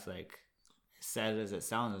realized like, as sad as it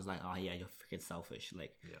sounds, it's like, oh yeah, you're freaking selfish.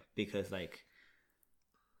 Like because like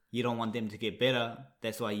you don't want them to get better.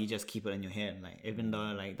 That's why you just keep it in your head. Like even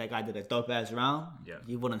though like that guy did a dope ass round,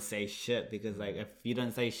 you wouldn't say shit because like if you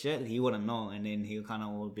didn't say shit, he wouldn't know, and then he kind of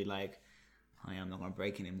would be like, oh yeah, I'm not gonna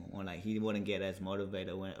break anymore, or like he wouldn't get as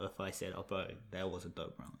motivated if I said, oh bro, that was a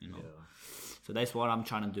dope round, you know. So that's what I'm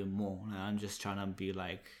trying to do more. Like, I'm just trying to be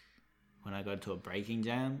like, when I go to a breaking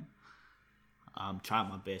jam, I'm trying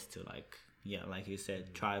my best to like, like you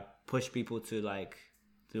said, try push people to like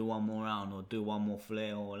do one more round or do one more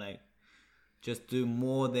flare or like just do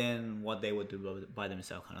more than what they would do by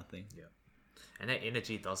themselves, kind of thing. Yeah, and that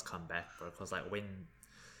energy does come back, bro. Because like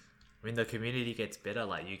when the community gets better,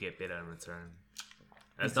 like you get better in return.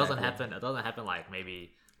 It doesn't happen. It doesn't happen like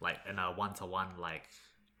maybe like in a 1-to-1 like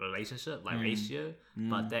relationship, like ratio.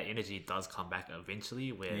 But that energy does come back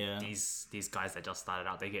eventually. Where these guys that just started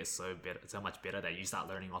out, they get so much better that you start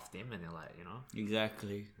learning off them, and they're like, you know.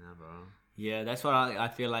 Exactly. Yeah, bro. Yeah, that's what I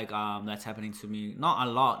feel like that's happening to me. Not a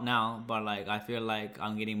lot now, but like I feel like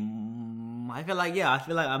I'm getting. I feel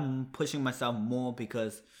like I'm pushing myself more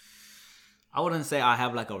because I wouldn't say I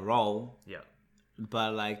have like a role. Yeah.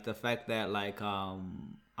 But like the fact that like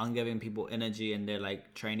I'm giving people energy and they're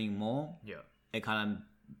like training more. Yeah. It kind of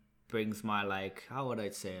brings my like, how would I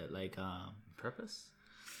say it, like purpose.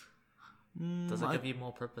 Does it give you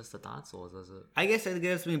more purpose to dance, or does it? I guess it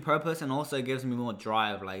gives me purpose, and also it gives me more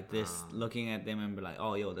drive. Like this, looking at them and be like,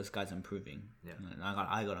 "Oh, yo, this guy's improving." Yeah, and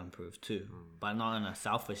I got to improve too, but not in a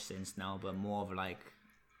selfish sense now, but more of like,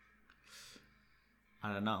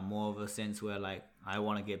 I don't know, more of a sense where like I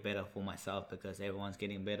want to get better for myself because everyone's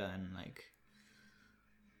getting better, and like,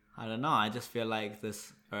 I don't know. I just feel like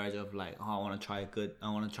this urge of like, oh, I want to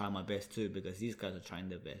try my best too because these guys are trying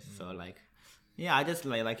their best. So like, Yeah, I just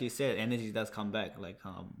like you said, energy does come back.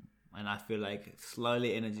 And I feel like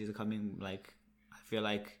slowly energy is coming. Like I feel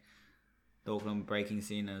like the Auckland breaking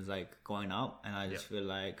scene is like going up, and I just feel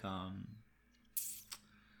like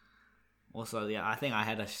also yeah, I think I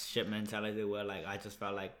had a shit mentality where like I just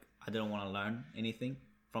felt like I didn't want to learn anything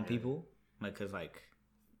from people, like because like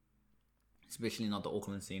especially not the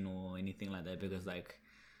Auckland scene or anything like that, because like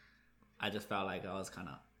I just felt like I was kind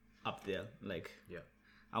of up there, like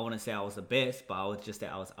I wouldn't say I was the best, but I would just say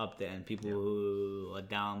I was up there, and people who are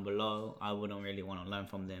down below, I wouldn't really want to learn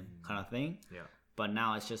from them, kind of thing. Yeah. But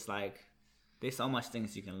now it's just like there's so much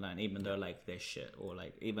things you can learn, even though like they're shit, or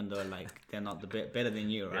like even though like they're not the better than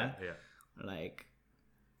you, right? Yeah. Like,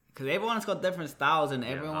 because everyone's got different styles and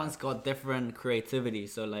everyone's got different creativity.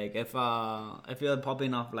 So like if you're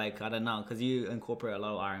popping off like I don't know, because you incorporate a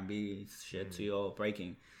lot of R&B shit to your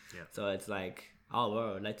breaking, so it's like, oh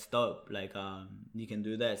bro, that's dope. Like you can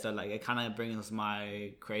do that. So like it kind of brings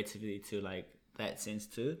my creativity to like that sense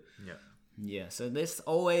too. Yeah. So there's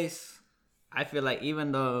always, I feel like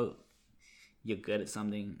even though you're good at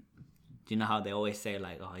something, you know how they always say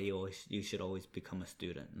like, oh, you should always become a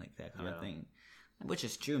student, like that kind of thing, which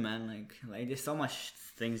is true, man. Like there's so much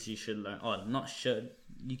things you should learn, or not should,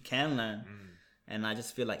 you can learn, and I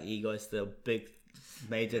just feel like ego is the big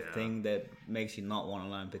major thing that makes you not want to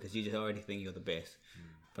learn, because you just already think you're the best,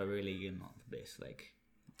 but really you're not the best. Like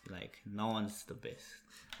no one's the best.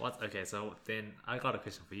 Okay, so then I got a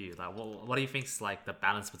question for you. Like, what do you think is like the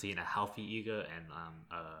balance between a healthy ego and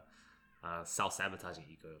self-sabotaging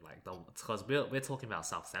ego? Like, because we're talking about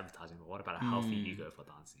self-sabotaging, but what about a healthy ego for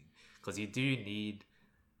dancing? Because you do need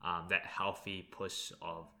that healthy push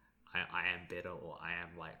of I am better, or I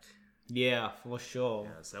am like. Yeah, for sure.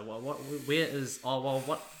 Yeah, so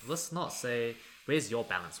let's not say, where's your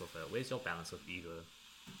balance with it? Where's your balance with ego?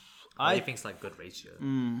 What do you think's like good ratio?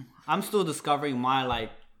 I'm still discovering my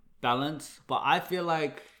like balance, but I feel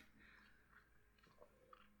like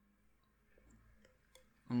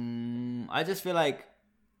I just feel like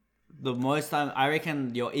the most time I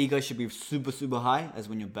reckon your ego should be super super high is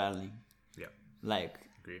when you're battling. Yeah. Like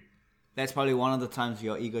Agree. That's probably one of the times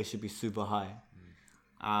your ego should be super high.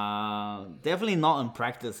 Definitely not in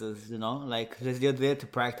practices, you know, like because you're there to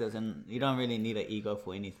practice and you don't really need an ego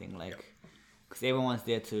for anything, like because everyone's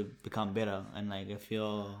there to become better. And like if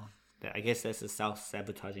you're, I guess that's a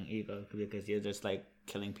self-sabotaging ego, because you're just like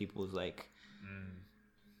killing people's like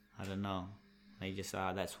I don't know, like just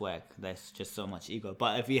that's whack, that's just so much ego.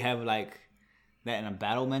 But if you have like that in a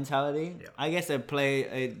battle mentality, I guess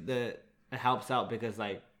it helps out, because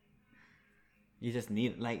like you just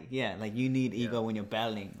need you need ego when you're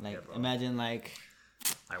battling. Like imagine like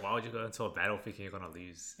why would you go into a battle thinking you're gonna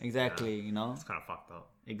lose? Exactly, you know? It's kind of fucked up.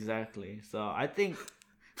 Exactly. So I think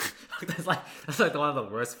that's like one of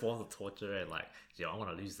the worst forms of torture. And like, I want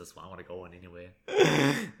to lose this one. I want to go on anywhere.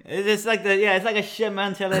 It's like it's like a shit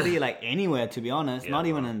mentality like anywhere, to be honest. Not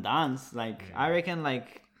even in dance. Like I reckon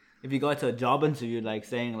like if you go to a job interview like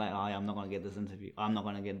saying like, oh yeah, I'm not gonna get this interview, I'm not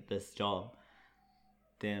gonna get this job,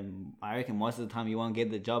 then I reckon most of the time you won't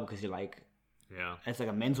get the job, because you're like, it's like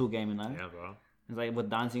a mental game, you know? Yeah, bro. It's like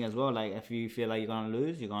with dancing as well. Like if you feel like you're gonna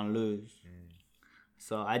lose, you're gonna lose.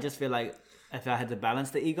 So I just feel like if I had to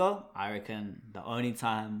balance the ego, I reckon the only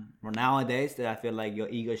time nowadays that I feel like your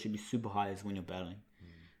ego should be super high is when you're battling,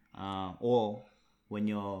 or when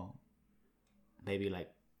you're maybe like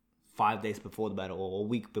 5 days before the battle or a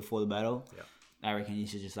week before the battle. I reckon you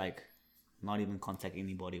should just like not even contact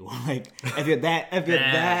anybody, or like if you're that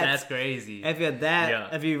that's crazy. If you're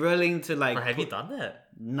that if you're willing to like, or have you done that?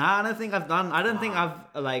 Nah, I don't think I've done. I don't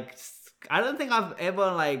think I've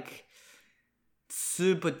ever like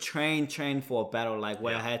super trained for a battle, like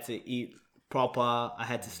where I had to eat proper, I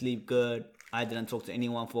had to sleep good, I didn't talk to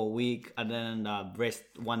anyone for a week, I didn't rest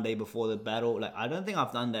one day before the battle. Like I don't think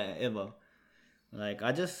I've done that ever. Like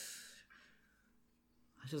I just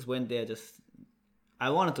went there, I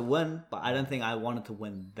wanted to win, but I don't think I wanted to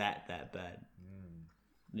win that bad.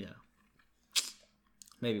 Yeah,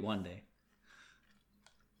 maybe one day.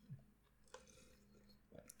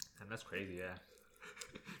 And that's crazy, yeah.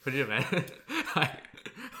 Could you imagine?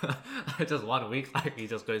 Just 1 week, like he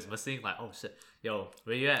just goes missing. Like, oh shit, yo,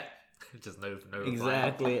 where you at? Just no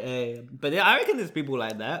Exactly. But yeah, I reckon there's people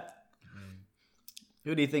like that.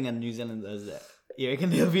 Who do you think in New Zealand does that? You reckon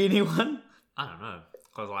there'll be anyone? I don't know,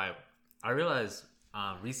 cause like I realized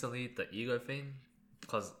recently the ego thing,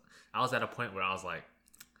 because I was at a point where I was like,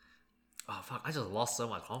 oh fuck, I just lost so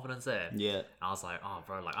much confidence there. Yeah. And I was like, oh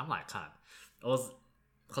bro, like I'm like kind of, it was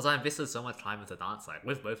because I invested so much time into dance. Like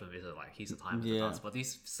we've both invested like heaps of time into dance, but you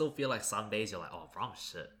still feel like some days you're like, oh bro, I'm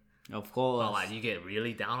shit. Of course. But like you get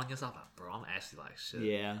really down on yourself, like, bro, I'm actually like shit.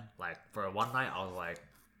 Yeah. Like for one night,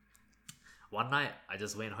 I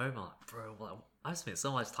just went home. I'm like, bro, like, I spent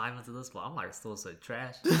so much time into this, but I'm like still so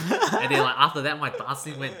trash. And then like after that, my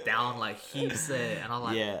dancing went down like heaps, and I'm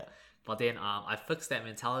like, Yeah. But then I fixed that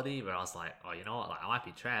mentality where I was like, oh, you know what? Like I might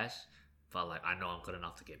be trash, but like I know I'm good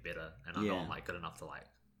enough to get better, and I know Yeah. I'm like good enough to like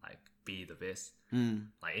be the best. Mm,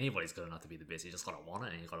 Like anybody's good enough to be the best. You just gotta want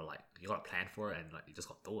it, and you gotta plan for it, and like you just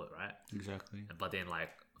gotta do it, right? exactly. But then like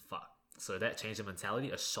fuck, so that changed the mentality.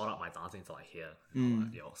 It shot up my dancing to like here. Mm.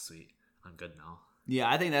 Like, yo, sweet, I'm good now. Yeah,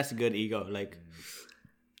 I think that's a good ego. Like,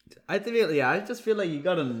 I just feel like you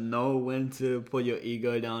gotta know when to put your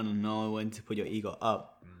ego down and know when to put your ego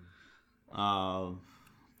up.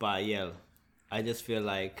 But yeah, I just feel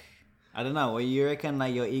like, I don't know. You reckon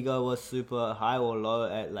like your ego was super high or low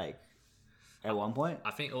at one point?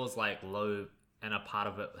 I think it was like low, and a part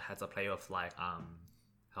of it had to play with like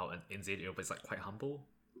how in NZ everybody's like quite humble.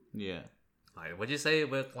 Yeah. Like, would you say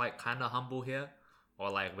we're like kind of humble here,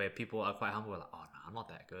 or like where people are quite humble, like, oh no, I'm not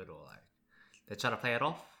that good, or like they try to play it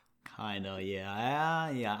off? Kind of,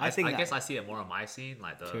 yeah. Yeah, I think I guess I see it more on my scene,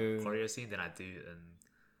 like the True. choreo scene, than I do in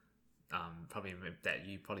probably that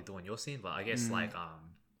you probably do in your scene. But I guess like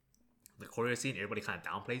the choreo scene, everybody kind of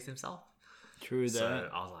downplays themselves. True that. So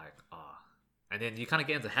I was like, oh, and then you kind of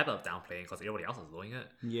get into the habit of downplaying because everybody else is doing it.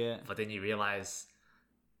 Yeah. But then you realize,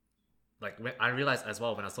 like I realized as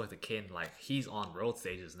well when I was talking to Ken, like he's on road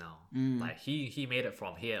stages now. Like he made it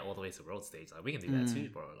from here all the way to road stage. Like we can do that too,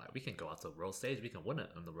 bro. Like we can go out to road stage, we can win it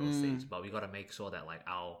on the road stage. But we gotta make sure that like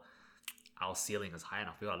our ceiling is high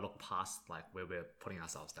enough. We gotta look past like where we're putting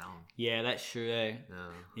ourselves down. Yeah, that's true. Eh?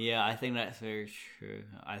 Yeah. Yeah, I think that's very true.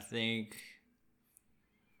 I think.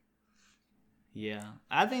 Yeah,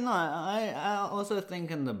 I think I also think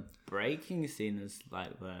in the breaking scene is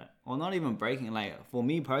like that, or not even breaking. Like for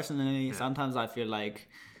me personally, sometimes I feel like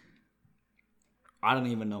I don't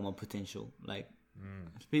even know my potential. Like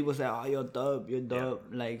people say, "Oh, you're dope, you're dope."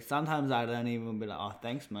 Like sometimes I don't even be like, "Oh,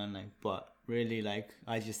 thanks, man." Like, but really, like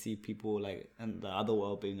I just see people like in the other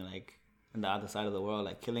world being like in the other side of the world,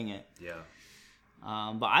 like killing it. Yeah.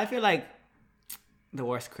 But I feel like the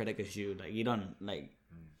worst critic is you. Like you don't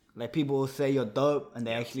like people say you're dope and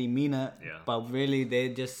they actually mean it. Yeah. But really, they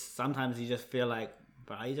just sometimes you just feel like,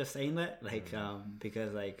 but are you just saying that? Like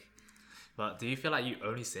because like. But do you feel like you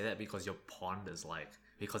only say that because your pond is like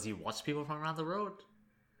because you watch people from around the road?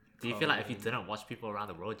 Do you feel like if you didn't watch people around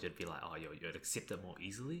the road, you'd be like, oh, you'd accept it more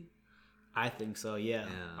easily? I think so. Yeah.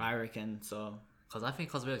 I reckon so. Because I think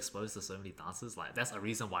because we're exposed to so many dances, like that's a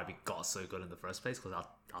reason why we got so good in the first place. Because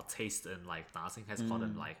our taste in like dancing has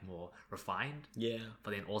gotten like more refined. Yeah.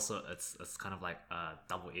 But then also it's kind of like a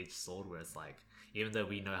double-edged sword where it's like even though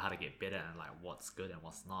we know how to get better and like what's good and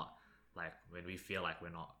what's not, like when we feel like we're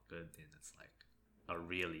not good, then it's like a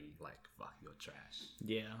really like fuck, you're trash.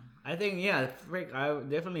 Yeah, I think I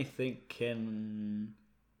definitely think Ken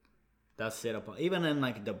does set up even in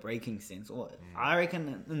like the breaking sense, or I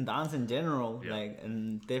reckon in dance in general, like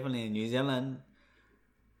and definitely in New Zealand,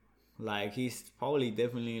 like he's probably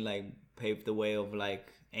definitely like paved the way of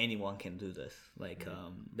like anyone can do this, like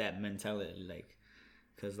that mentality, like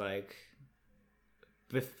because like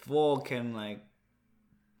before Ken like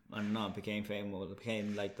I don't know became famous or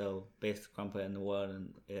became like the best crumpet in the world,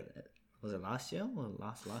 and was it last year or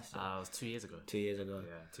last year? It was 2 years ago. 2 years ago.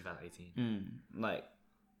 Yeah, 2018. Like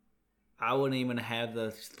I wouldn't even have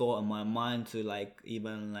the thought in my mind to like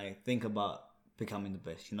even like think about becoming the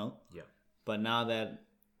best, you know? Yeah. But now that,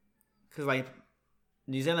 because like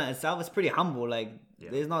New Zealand itself is pretty humble. Like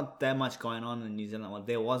there's not that much going on in New Zealand. Well,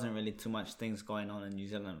 there wasn't really too much things going on in New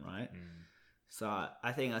Zealand, right? So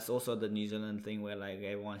I think that's also the New Zealand thing where like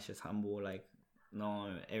everyone's just humble. Like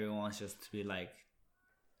no, everyone's just to be like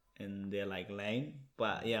in their like lane.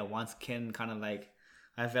 But yeah, once Ken kind of like,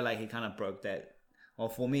 I feel like he kind of broke that. Or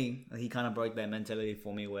for me, he kind of broke that mentality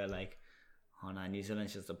for me where like, oh no, New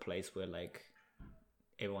Zealand's just a place where like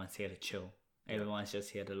everyone's here to chill. Everyone's just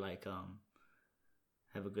here to like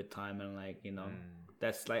have a good time and like, you know,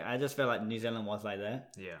 that's like, I just felt like New Zealand was like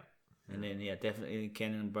that. Yeah. And then definitely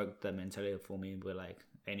Ken broke the mentality for me where like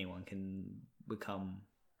anyone can become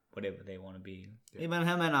whatever they want to be. Even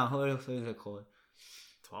him and who is it called?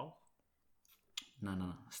 12?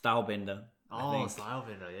 No. Stylebender. Oh,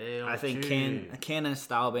 Stylebender, yeah. I think Ken and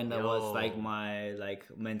Stylebender was like my like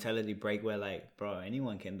mentality break where like, bro,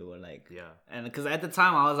 anyone can do it. Like, and because at the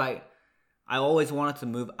time I was like, I always wanted to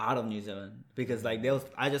move out of New Zealand because like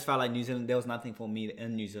I just felt like New Zealand, there was nothing for me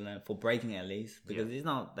in New Zealand for breaking at least because there's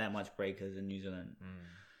not that much breakers in New Zealand.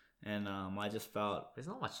 And I just felt There's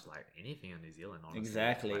not much like anything in New Zealand, honestly.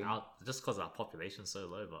 Exactly. Like, just because our population's so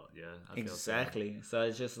low, but yeah, I feel the same. exactly. So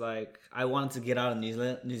it's just like I wanted to get out of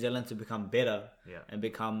New Zealand to become better Yeah. and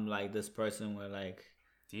become like this person where like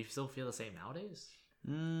Do you still feel the same nowadays?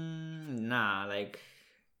 nah, like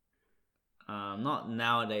not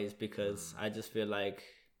nowadays because I just feel like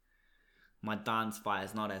my dance fire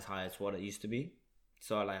is not as high as what it used to be.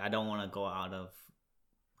 So like I don't want to go out of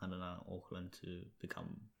I don't know Auckland to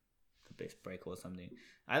become the best breaker or something.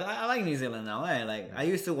 I like New Zealand now. Like I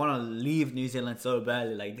used to want to leave New Zealand so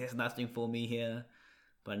badly. Like there's nothing for me here,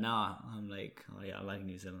 but now I'm like, oh yeah, I like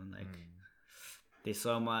New Zealand. Like there's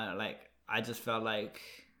so much. Like I just felt like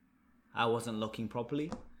I wasn't looking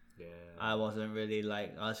properly. Yeah. I wasn't really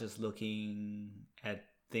like I was just looking at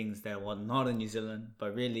things that were not in New Zealand,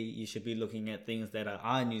 but really you should be looking at things that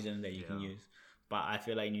are in New Zealand that you can use. But I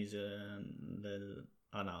feel like New Zealand,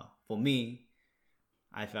 I don't know. For me,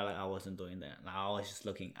 I felt like I wasn't doing that. Like I was just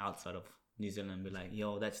looking outside of New Zealand and be like,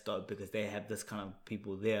 yo, that's dope because they have this kind of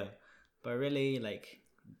people there. But really, like,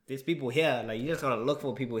 there's people here. Like, you just gotta look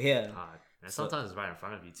for people here. And sometimes it's right in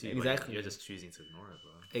front of you too. Exactly. But you're just choosing to ignore it,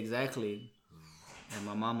 bro. Exactly. And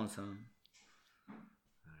my mom was home.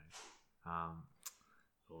 Alright.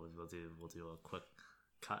 We'll do a quick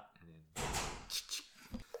cut and then.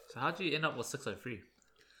 So how'd you end up with 603?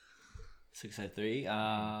 603.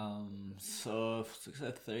 So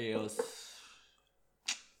 603 was.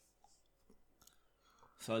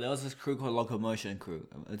 So there was this crew called Locomotion Crew.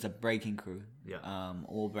 It's a breaking crew. Yeah.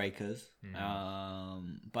 All breakers.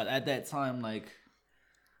 But at that time, like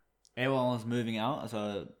everyone was moving out.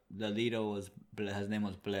 So the leader was his name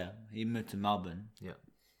was Blair. He moved to Melbourne. Yeah.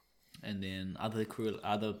 And then other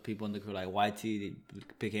people in the crew like YT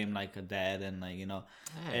became like a dad, and like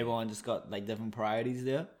everyone just got like different priorities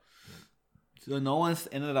there. So no one's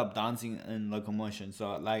ended up dancing in Locomotion.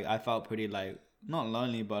 So like I felt pretty like not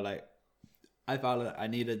lonely, but like I felt like I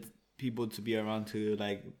needed people to be around to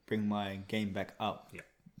like bring my game back up. Yeah.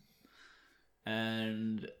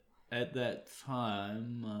 And at that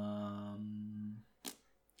time,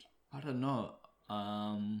 I don't know.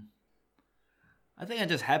 I think it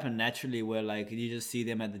just happened naturally where like you just see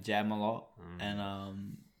them at the jam a lot,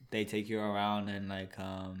 and they take you around and like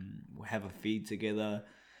have a feed together,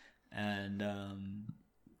 and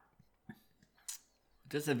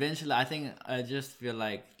just eventually I think I just feel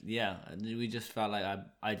like we just felt like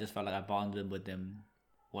I just felt like I bonded with them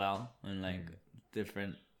well, and like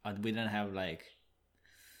different. We didn't have like,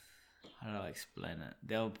 how do I explain it?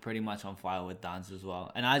 They were pretty much on fire with dance as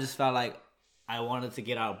well, and I just felt like I wanted to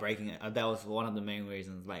get out of breaking. That was one of the main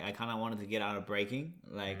reasons. Like I kind of wanted to get out of breaking,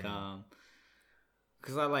 like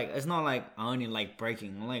because I like it's not like I only like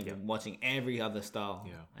breaking. I like watching every other style.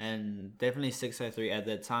 Yeah. And definitely 603 at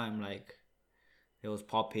that time, like there was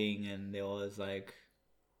popping and there was like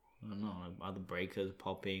I don't know, like other breakers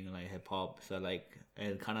popping, like hip hop. So like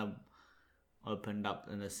it kind of opened up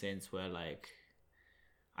in a sense where like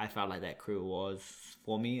I felt like that crew was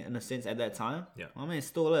for me in a sense at that time. Yeah. I mean, it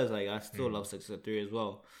still is. Like I still love 603 as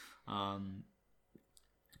well.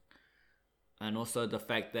 And also the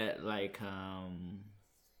fact that like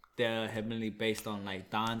they're heavily based on like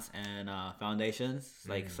dance and foundations.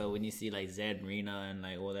 Like so when you see like Zed, Rena, and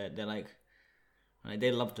like all that, they're like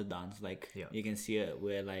they love to dance. Like you can see it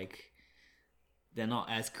where like they're not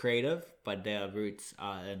as creative, but their roots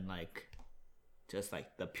are in like just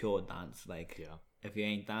like the pure dance. Like if you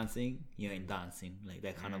ain't dancing, you ain't dancing. Like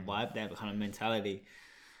that kind of vibe, that kind of mentality.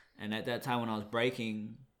 And at that time when I was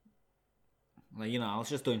breaking, like I was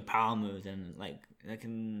just doing power moves, and like it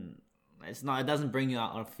doesn't bring you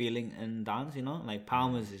out a feeling in dance, like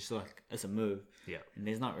power moves is just like it's a move. Yeah. And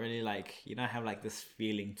there's not really like you don't have like this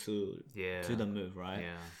feeling to the move, right?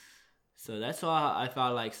 Yeah. So that's why I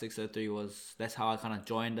felt like 603 was. That's how I kind of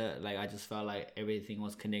joined it. Like I just felt like everything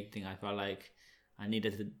was connecting. I felt like I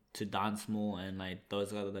needed to dance more, and like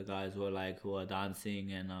those other guys were like who are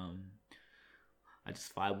dancing, and I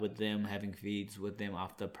just vibe with them, having feeds with them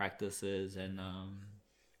after practices, and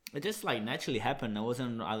it just like naturally happened. It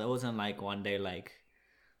wasn't like one day like,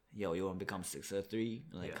 yo, you want to become 603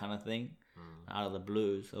 like kind of thing out of the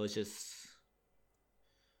blue. So it was just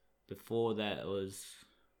before that it was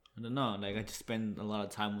I don't know, like I just spent a lot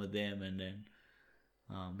of time with them, and then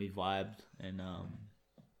we vibed, and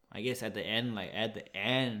I guess at the end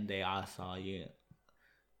they asked, "Are you're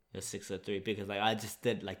 603?" Because like I just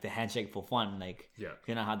did like the handshake for fun, like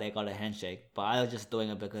you know how they got a handshake, but I was just doing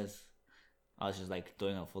it because I was just like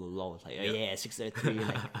doing it for the lows, like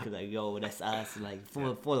 603, like yo, that's us, like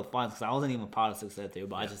for the fun, because I wasn't even part of 603,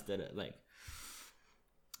 but I just did it like.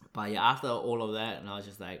 But yeah, after all of that, and I was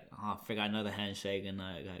just like, oh, I think I know the handshake, and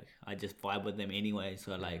I just vibe with them anyway.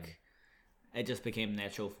 So like, it just became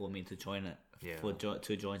natural for me to join it. Yeah.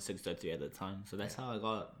 To join 603 at the time. So that's how I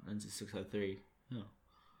got into 603. Yeah.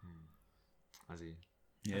 I see.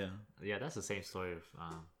 Yeah. Yeah, that's the same story of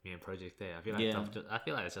me and Project Day. I feel like Yeah. I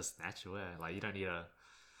feel like it's just natural. Like you don't need a.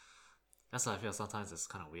 That's why I feel sometimes it's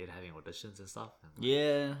kind of weird having auditions and stuff. And, like,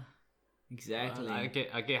 Yeah. Exactly. I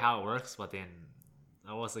get how it works, but then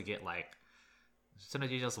I also get like, shouldn't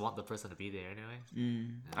you just want the person to be there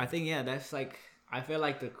anyway? I think that's like, I feel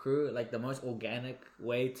like the crew, like the most organic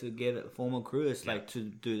way to get a formal crew is like to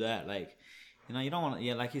do that. Like, you don't want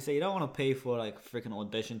to, like you say, you don't want to pay for like freaking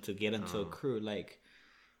audition to get into a crew. Like,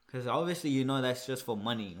 because obviously that's just for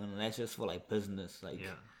money and that's just for like business. Like,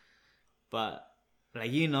 but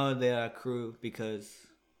like they're a crew because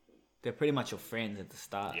they're pretty much your friends at the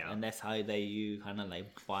start, and that's how you kind of like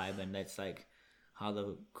vibe, and that's like how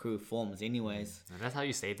the crew forms, anyways. And that's how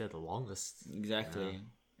you stay there the longest. Exactly.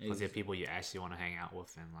 Because they're people you actually want to hang out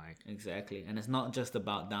with, and like exactly. And it's not just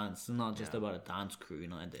about dance. It's not just about a dance crew.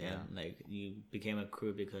 At the end, like you became a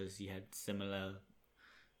crew because you had similar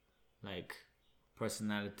like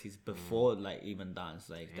personalities before like even dance.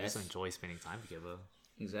 Like you just enjoy spending time together.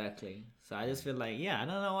 Exactly. So I just feel like I don't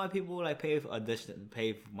know why people like pay for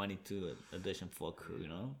money to audition for a crew.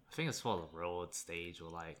 I think it's for the road stage, or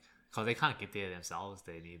like because they can't get there themselves.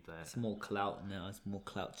 They need that. It's more clout now. It's more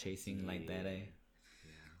clout chasing like that.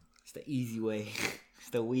 It's the easy way.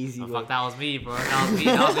 It's the wheezy way. Fuck, that was me, bro.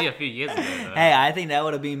 That was me a few years ago. Bro. Hey, I think that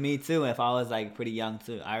would have been me too if I was like pretty young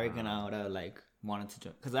too. I reckon I would have like wanted to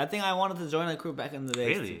join, because I think I wanted to join a crew back in the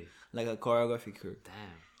days. Really? Too. Like a choreography crew. Damn.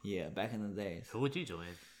 Yeah, back in the days. Who would you join?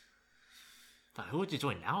 Like, who would you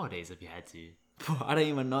join nowadays if you had to? I don't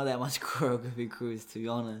even know that much choreography crews, to be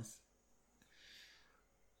honest.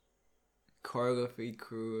 Choreography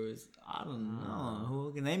crews, I don't know.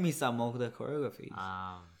 Who can name me some of the choreographies?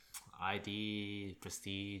 ID,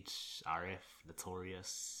 Prestige, RF,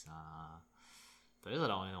 Notorious. Those are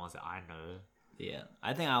the only ones that I know. Yeah,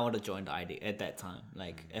 I think I would have joined ID at that time.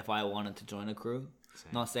 Like, if I wanted to join a crew,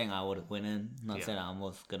 not saying I would have went in, not saying I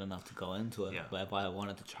was good enough to go into it, but if I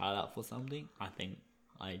wanted to try it out for something, I think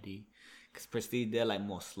ID. Because Prestige, they're like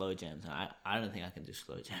more slow jams. I don't think I can do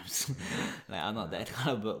slow jams. Like, I'm not that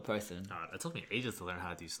kind of person. It took me ages to learn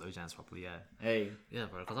how to do slow jams properly, Hey. Yeah,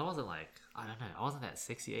 bro, because I wasn't like, I don't know, I wasn't that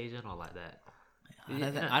sexy Asian or like that.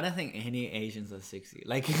 I don't think any Asians are 60.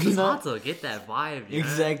 Like, it's hard to get that vibe.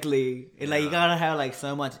 Exactly. Like, you gotta have like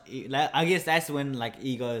so much. I guess that's when like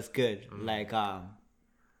ego is good. Like,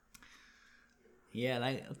 yeah,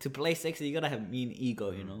 like to play 60, you gotta have mean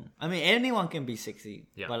ego. I mean, anyone can be 60,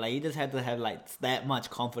 but like you just have to have like that much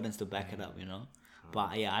confidence to back it up.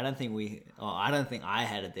 But yeah, I don't think I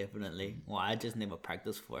had it definitely. Well, I just never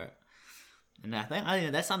practiced for it, and I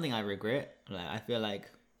think that's something I regret. Like, I feel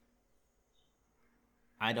like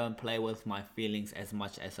I don't play with my feelings as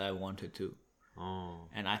much as I wanted to.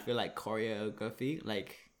 And I feel like choreography,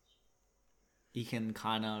 like, you can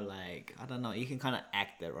kind of like, I don't know, you can kind of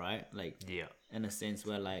act it, right? Like, in a sense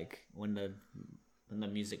where like when the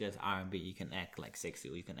music is R&B, you can act like sexy,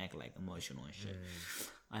 or you can act like emotional and shit.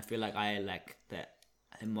 I feel like I lack that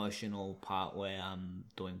emotional part where I'm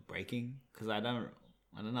doing breaking, because I don't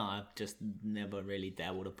know, I've just never really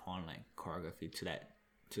dabbled upon like choreography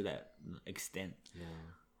to that extent.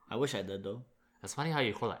 I wish I did though. It's funny how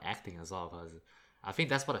you call it acting as well, because I think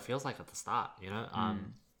that's what it feels like at the start.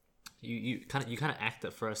 You kind of act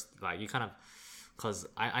at first, like you kind of, because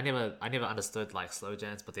I never understood like slow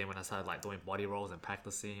jams, but then when I started like doing body rolls and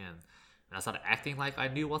practicing, and I started acting like I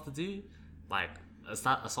knew what to do, like it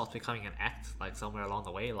starts becoming an act like somewhere along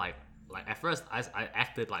the way. Like at first I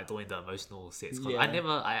acted like doing the emotional sets, because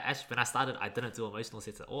actually when I started I didn't do emotional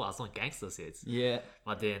sets at all. I was doing gangster sets.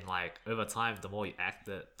 But then like over time, the more you act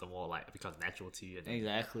it, the more like it becomes natural to you. And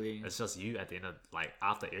exactly. It's just you at the end of like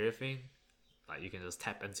after everything, like you can just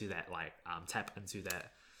tap into that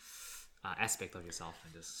aspect of yourself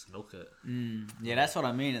and just milk it. Yeah, that's what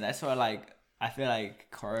I mean. That's why like I feel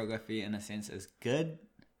like choreography in a sense is good.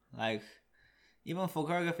 Like, even for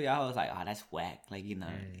choreography, I was like, oh, that's whack. Like, you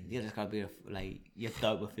just gotta be like, you're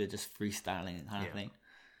dope if you're just freestyling kind of thing.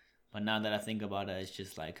 But now that I think about it, it's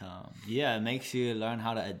just like, it makes you learn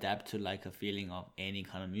how to adapt to like a feeling of any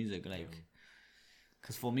kind of music. Like,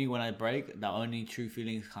 because for me, when I break, the only true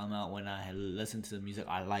feelings come out when I listen to the music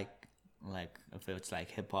I like. Like, if it's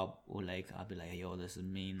like hip hop, or like I'll be like, yo, this is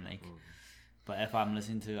mean. Like, but if I'm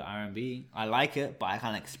listening to R&B, I like it, but I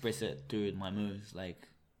can't express it through my moves. Like,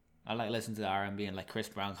 I like listening to R&B and like Chris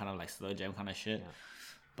Brown kind of like slow jam kind of shit.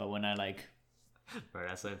 But when I like Bro,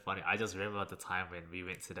 that's so funny. I just remember the time when we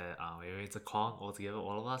went to we went to Kong all together,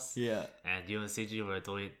 all of us. Yeah. And you and CG were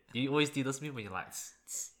doing. You always do this meme when you're like. "Tss,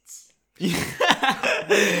 tss, tss."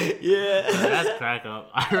 Yeah. Bro, that's crack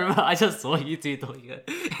up. I remember I just saw you two doing it.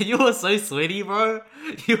 You were so sweaty, bro.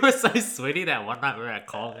 You were so sweaty that one night we were at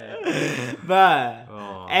Kong. But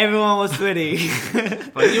Oh. everyone was sweaty.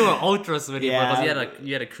 But you were ultra sweaty, bro, Yeah. because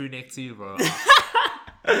you had a crew neck too, bro.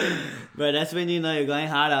 But that's when you know you're going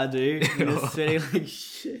hard out, dude. You're sweating like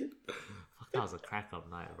shit. Fuck, that was a crack up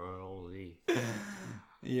night, bro. Holy.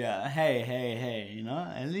 Yeah, hey, you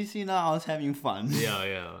know? At least you know I was having fun.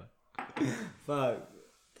 Yeah. Fuck.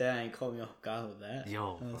 Dang, caught me off guard with that.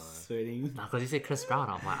 Yo, I bro. was sweating. Nah, cause you said Chris Brown,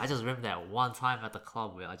 I'm like, I just remember that one time at the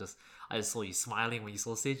club where I just saw you smiling when you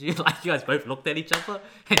saw CG. Like you guys both looked at each other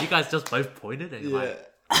and you guys just both pointed and like,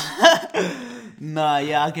 Nah,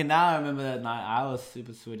 yeah, okay, now I remember that night. I was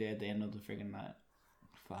super sweaty at the end of the freaking night.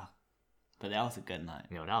 Fuck. But that was a good night.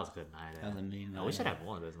 yo, that was a good night. That was a mean I night. wish I'd have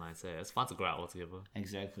more of those nights. It's fun to go out all together.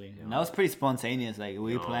 Exactly. Yeah. And that was pretty spontaneous. Like,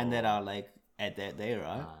 we Yo. planned that out, like, at that day,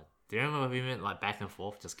 right? Do you remember when we went like back and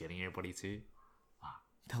forth, just getting everybody too?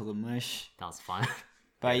 That was a mush. That was fun.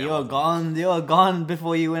 But Yeah, you that were was gone. You were gone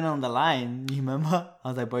before you went on the line. You remember? I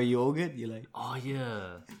was like, bro, you all good? You're like, Oh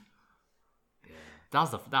yeah. That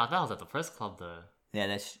was that was at the first club though.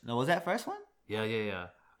 yeah, was that first one? Yeah.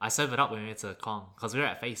 I sobered up when we went to Kong because we were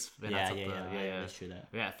at Face. When I took Yeah, that's true that.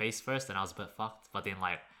 We were at Face first, and I was a bit fucked. But then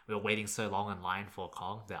like we were waiting so long in line for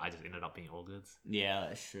Kong that I just ended up being all goods. Yeah,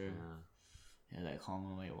 that's true. Yeah. Yeah, that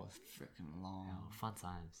Kong wait was freaking long. Fun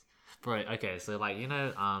times. Bro, okay, so like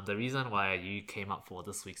the reason why you came up for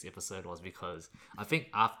this week's episode was because I think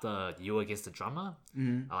after you were against the drummer,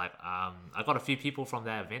 I got a few people from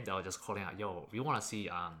that event that were just calling out, yo, we wanna see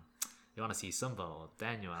Simba or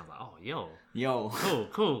Daniel. And I was like, oh yo, Yo.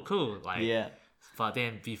 cool. Like Yeah. but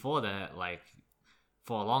then before that, like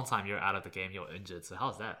for a long time you're out of the game, you're injured. So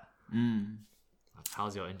how's that? Like,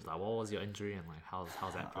 how's your injury? Like, what was your injury, and like, how's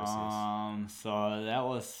that process? So that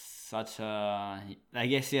was such a, I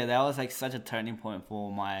guess, yeah, that was like such a turning point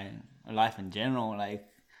for my life in general, like,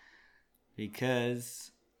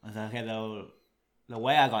 because I was like, okay, the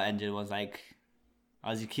way I got injured was like,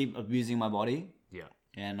 I was keep abusing my body, Yeah.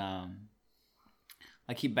 and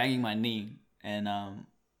I keep banging my knee, and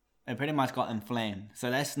it pretty much got inflamed. So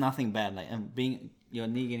that's nothing bad. Like, and being your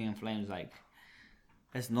knee getting inflamed is like,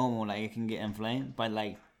 it's normal. Like, it can get inflamed, but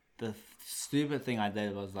like the stupid thing I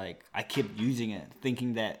did was like I kept using it,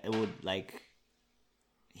 thinking that it would like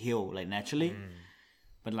heal like naturally.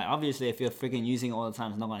 But like obviously, if you're freaking using it all the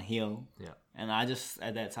time, it's not gonna heal. Yeah. And I just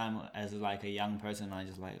at that time, as like a young person, I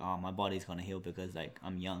just like, oh, my body's gonna heal because like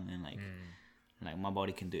I'm young and like my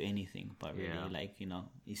body can do anything. But really, Yeah. like, you know,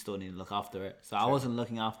 you still need to look after it. So I wasn't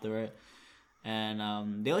looking after it,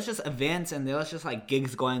 and there was just events and there was just like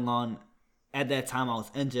gigs going on. At that time, I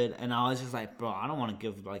was injured, and I was just like, bro, I don't want to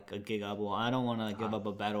give like a gig up, or I don't want to give up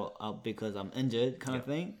a battle up because I'm injured, kind of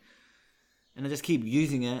thing. And I just keep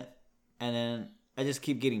using it, and then I just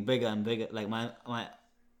keep getting bigger and bigger. Like my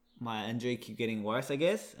injury keep getting worse, I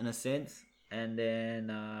guess, in a sense. And then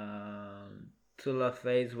to the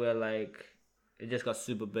phase where like it just got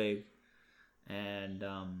super big, and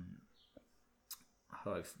I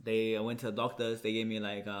went to the doctors. They gave me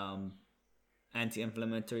like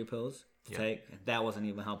anti-inflammatory pills to take. That wasn't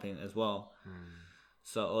even helping as well.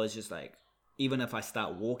 So it was just like, even if I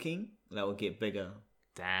start walking, that would get bigger.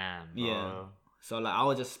 Damn, bro. Yeah. So like I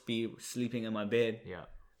would just be sleeping in my bed, Yeah.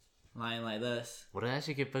 lying like this, Would it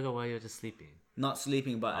actually get bigger while you're just sleeping? not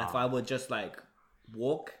sleeping. But if I would just like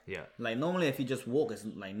walk, Yeah. like normally if you just walk, it's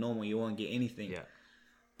like normal. You won't get anything. Yeah.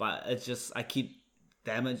 But it's just I keep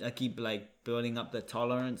like building up the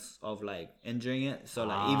tolerance of like injuring it. So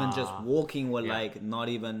like even just walking would like not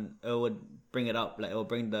even, it would bring it up, like it would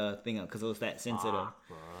bring the thing up because it was that sensitive. Fuck,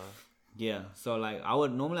 bro. Yeah. So like I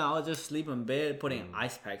would just sleep in bed putting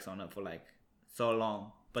ice packs on it for like so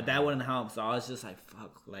long, but that wouldn't help. So I was just like,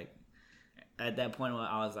 fuck. Like at that point where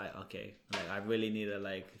I was like, okay, like I really need to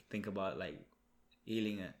like think about like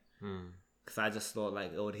healing it. Because I just thought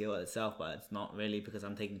like it would heal itself, but it's not really because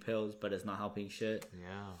I'm taking pills, but it's not helping shit.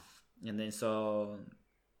 Yeah. And then so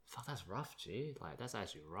Fuck, that's rough, G. Like that's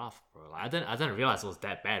actually rough, bro. Like I didn't realize it was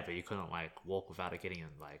that bad, but you couldn't like walk without it getting in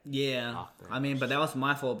like. yeah, Fuck that I mean, but that was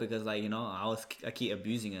my fault because like, you know, I keep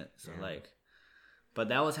abusing it. So like, but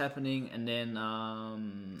that was happening, and then Oh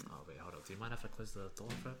wait, hold on. Do you mind if I close the door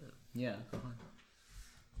for a bit? yeah, go on.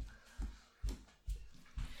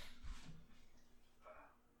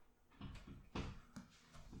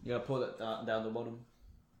 You gotta pull it down the bottom.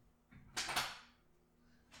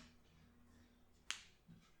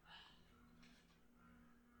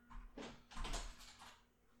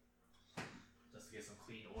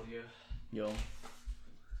 speed audio. Yo.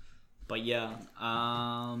 But yeah,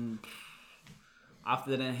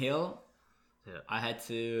 after the hill, Yeah. I had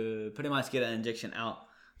to pretty much get an injection out,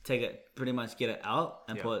 pretty much get it out,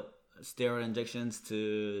 and Yeah. put steroid injections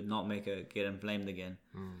to not make it get inflamed again.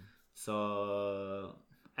 So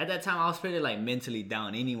at that time, I was pretty like mentally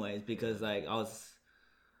down, anyways, because like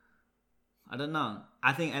I don't know.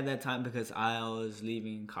 I think at that time, because I was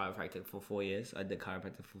leaving chiropractic for 4 years. I did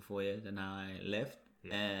chiropractic for 4 years, and I left.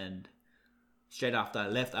 Yeah. And straight after I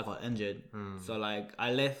left, I got injured. So like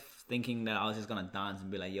I left thinking that I was just gonna dance and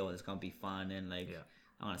be like, yo, it's gonna be fun, and like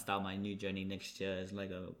I'm gonna start my new journey next year as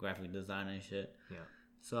like a graphic designer and shit. Yeah.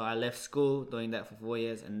 So I left school doing that for 4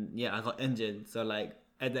 years, and yeah, I got injured. So like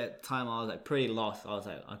at that time, I was like pretty lost. I was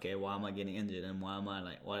like, okay, why am I getting injured, and why am I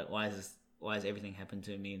like, why is everything happening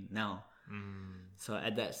to me now? So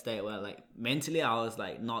at that state where like mentally I was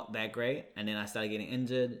like not that great, and then I started getting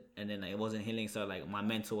injured, and then like, it wasn't healing. So like my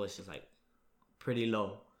mental was just like pretty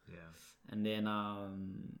low. Yeah. And then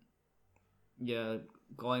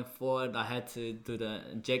going forward, I had to do the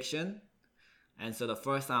injection. And so the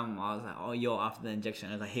first time I was like, oh yo, after the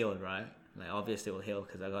injection, it got healed, right? Like obviously it will heal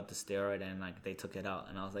because I got the steroid and like they took it out,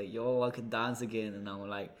 and I was like, yo, I could dance again. And I'm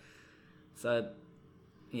like, so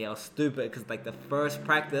yeah, it was stupid because like the first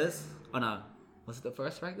practice, oh no, was it the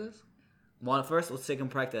first practice? First or second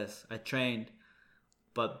practice, I trained,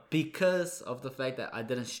 but because of the fact that I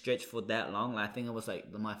didn't stretch for that long, like, I think it was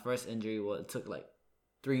like my first injury, it took like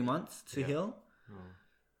 3 months to heal.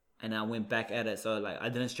 And I went back at it. So like I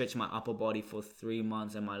didn't stretch my upper body for 3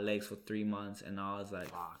 months and my legs for 3 months, and I was like,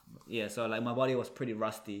 yeah. So like my body was pretty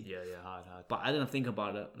rusty. Yeah, hard. But I didn't think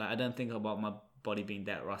about it. Like I didn't think about my body being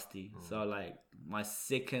that rusty. So like my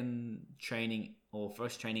second training or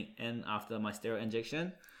first training in after my steroid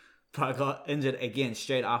injection, but I got injured again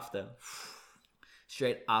straight after.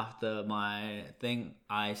 Straight after my thing,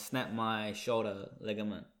 I snapped my shoulder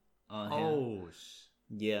ligament.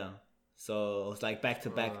 Yeah. So it was like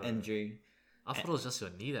back-to-back injury. I thought it was just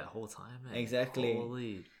your knee that whole time, man. Exactly.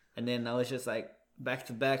 Holy. And then I was just like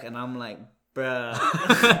back-to-back, and I'm like, bruh.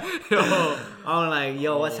 I'm like,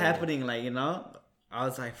 yo, what's happening? Like, you know? I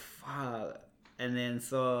was like, fuck. And then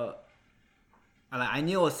so I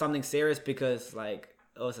knew it was something serious because like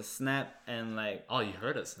it was a snap, and like, Oh, you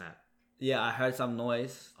heard it snap. yeah, I heard some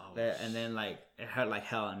noise there, and then like it hurt like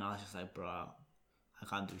hell, and I was just like, bro, I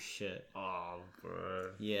can't do shit. Oh,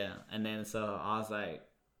 bro. Yeah, and then so I was like,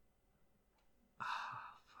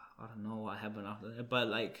 I don't know what happened after that, but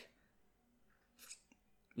like,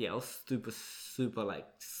 yeah, it was super like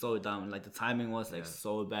so dumb. Like the timing was like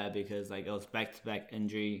so bad because like it was back-to-back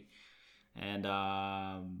injury, and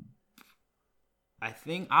I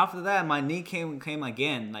think after that my knee came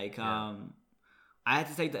again. Like I had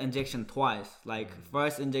to take the injection twice. Like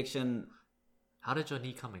first injection. How did your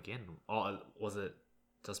knee come again? Or was it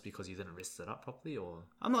just because you didn't rest it up properly, or?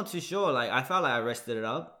 I'm not too sure. Like I felt like I rested it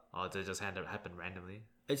up. Or did it just happen randomly?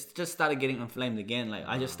 It just started getting inflamed again. Like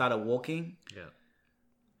I just started walking. Yeah.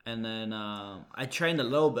 And then I trained a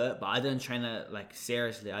little bit, but I didn't train it like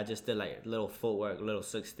seriously. I just did like little footwork, little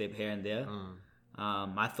 6-step here and there.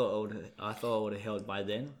 I thought it would have healed by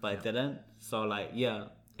then, but it didn't. So like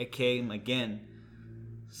it came again.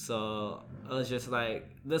 So it was just like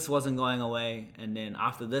this wasn't going away, and then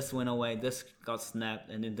after this went away, this got snapped,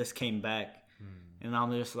 and then this came back, and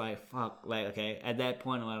I'm just like fuck. Like okay, at that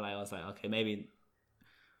point where like I was like okay, maybe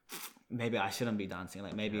I shouldn't be dancing.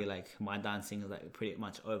 Like maybe like my dancing is like pretty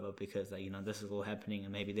much over because like, you know, this is all happening,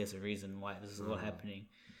 and maybe there's a reason why this is all happening.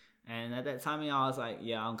 And at that time, I was like,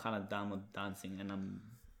 yeah, I'm kind of done with dancing, and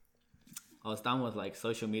I was done with like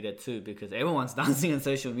social media too because everyone's dancing on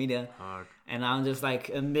social media. Hard. And I'm just like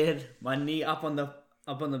in bed, my knee up on the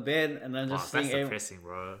bed, and I'm just That's seeing depressing,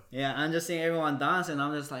 bro. yeah, I'm just seeing everyone dance, and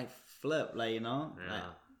I'm just like flip, like, you know, Yeah.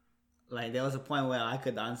 like there was a point where I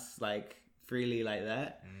could dance like freely like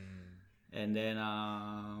that. And then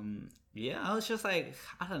I was just like,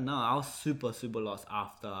 I don't know, I was super lost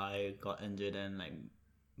after I got injured and like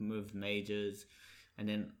moved majors, and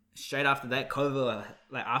then straight after that COVID,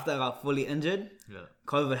 like after I got fully injured,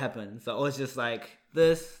 COVID happened. So it was just like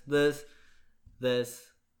this,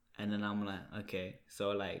 and then I'm like, okay,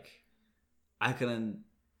 so like I couldn't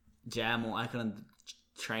jam or I couldn't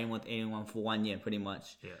train with anyone for 1 year pretty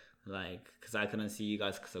much. Yeah. Like because I couldn't see you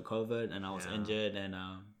guys because of COVID, and I was injured, and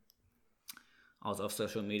I was off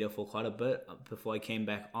social media for quite a bit before I came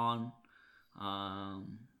back on.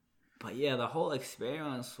 But yeah, the whole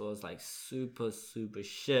experience was like super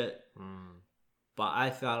shit. But I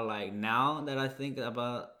felt like now that I think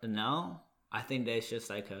about it now, I think there's just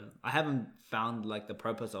like I haven't found like the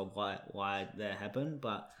purpose of why that happened,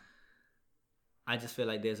 but I just feel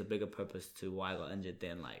like there's a bigger purpose to why I got injured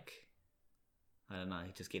than like, I don't know,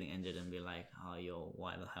 just getting injured and be like, oh yo,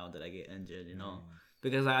 why the hell did I get injured? You know,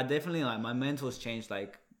 because I definitely like my mental's changed,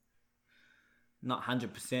 like not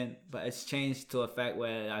 100%, but it's changed to a fact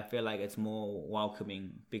where I feel like it's more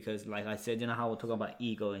welcoming because, like I said, you know how we're talking about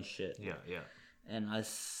ego and shit. Yeah, yeah. And as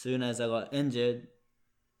soon as I got injured,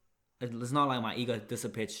 it's not like my ego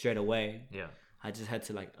disappeared straight away. Yeah. I just had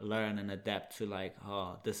to like learn and adapt to like,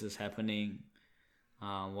 oh, this is happening.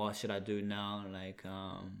 What should I do now? Like,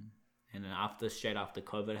 and then straight after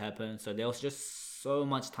COVID happened, so there was just so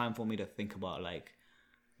much time for me to think about like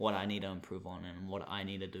what I need to improve on and what I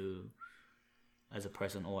need to do as a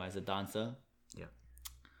person or as a dancer. Yeah.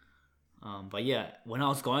 But yeah, when I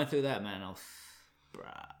was going through that, man, it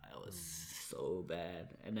was so bad.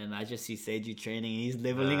 And then I just see Seiji training, he's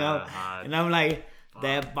leveling up, and I'm like,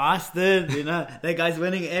 that bastard, you know, that guy's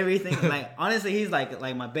winning everything. Like honestly, he's like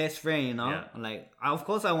my best friend, you know. Yeah. Like of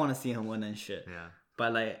course I want to see him win and shit. Yeah.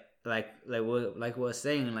 But we're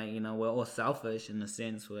saying, like, you know, we're all selfish in the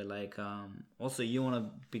sense where like also you want to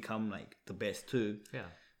become like the best too. Yeah.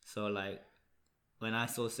 So like when I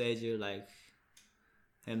saw Seiji like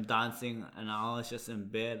him dancing and I was just in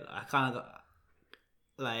bed, I kind of got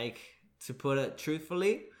like, to put it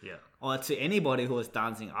truthfully, yeah, or to anybody who was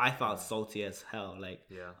dancing, I felt salty as hell. Like,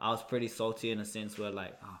 yeah, I was pretty salty in a sense where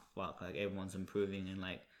like, oh fuck, like everyone's improving and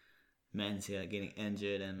like men's here getting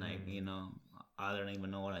injured and like, you know, I don't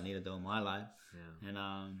even know what I need to do in my life. Yeah. And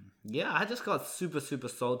yeah, I just got super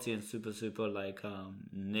salty and super like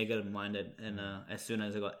negative minded. And as soon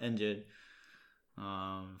as I got injured,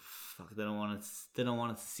 didn't want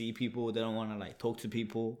to see people, didn't want to like talk to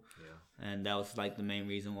people. Yeah. And that was like the main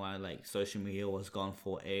reason why like social media was gone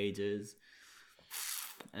for ages.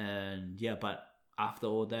 And yeah, but after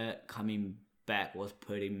all that, coming back was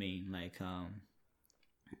pretty mean. Like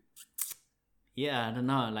yeah, I don't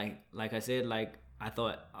know, like I said, like I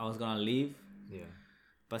thought I was gonna leave. Yeah.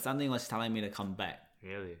 But something was telling me to come back.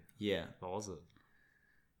 Really? Yeah. What was it?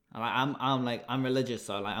 Like I'm religious,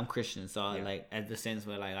 so like I'm Christian, so like at the sense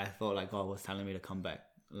where like I thought like God was telling me to come back,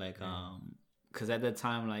 like because at that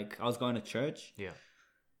time like I was going to church,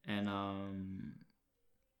 and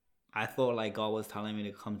I thought like God was telling me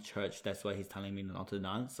to come to church. That's why He's telling me not to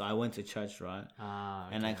dance. So I went to church, right?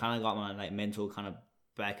 Okay. And I kind of got my like mental kind of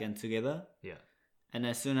back in together. Yeah. And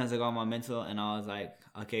as soon as I got my mental, and I was like,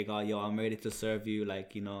 okay, God, yo, I'm ready to serve you.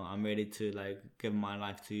 Like, you know, I'm ready to like give my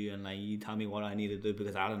life to you, and like you tell me what I need to do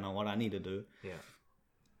because I don't know what I need to do. Yeah.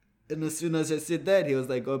 And as soon as I said that, he was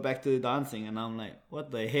like, go back to dancing, and I'm like,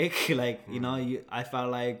 what the heck? Like, you know, I felt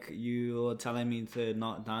like you were telling me to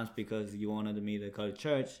not dance because you wanted me to go to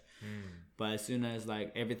church. But as soon as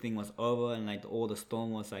like everything was over and like all the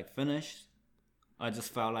storm was like finished, I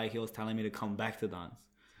just felt like he was telling me to come back to dance.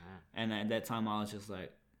 And at that time, I was just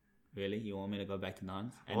like, really? You want me to go back to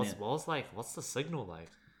dance? And what's the signal like?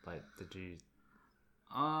 Like, did you...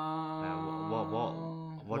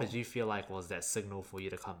 what did you feel like was that signal for you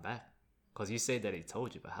to come back? Because you said that he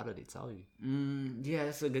told you, but how did he tell you? Yeah,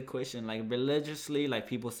 that's a good question. Like, religiously, like,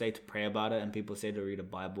 people say to pray about it, and people say to read the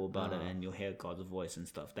Bible about it, and you'll hear God's voice and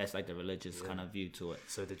stuff. That's, like, the religious kind of view to it.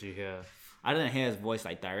 So did you hear... I didn't hear his voice,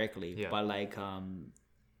 like, directly, but, like,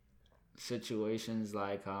 situations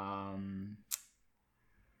like, how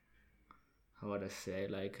would I say,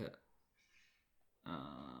 like,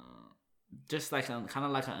 just like kind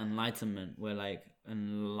of like an enlightenment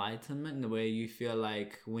where you feel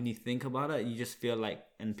like when you think about it, you just feel like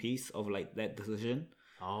in peace of like that decision.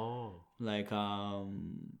 Like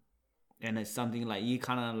and it's something like you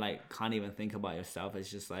kind of like can't even think about yourself.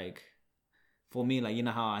 It's just like, for me, like, you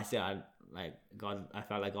know how I said I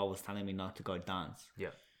felt like God was telling me not to go dance.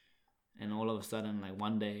 And all of a sudden, like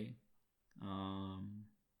one day,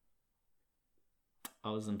 I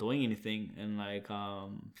wasn't doing anything, and like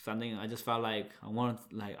something, I just felt like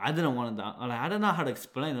I didn't want to dance. Like, I don't know how to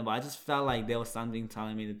explain it, but I just felt like there was something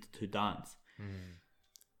telling me to dance.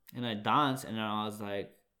 And I danced, and then I was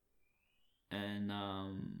like, and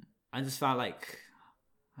I just felt like,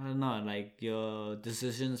 I don't know, like your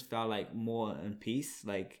decisions felt like more in peace.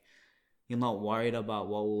 Like you're not worried about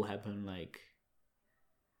what will happen, like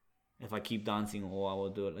if I keep dancing or I will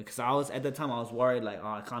do it. Because I was, at the time, I was worried, like,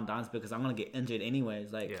 oh, I can't dance because I'm going to get injured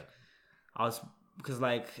anyways. Like, because,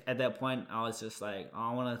 like, at that point, I was just like, oh,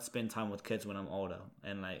 I want to spend time with kids when I'm older.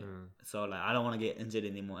 And, like, so, like, I don't want to get injured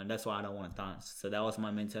anymore. And that's why I don't want to dance. So that was my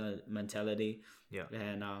mentality.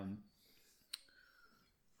 And, I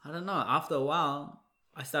don't know. After a while,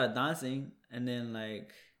 I started dancing. And then,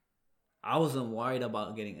 like, I wasn't worried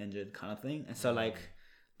about getting injured kind of thing. And so, like,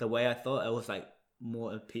 the way I thought, it was, like,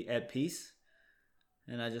 more at peace.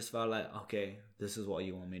 and I just felt like, okay, this is what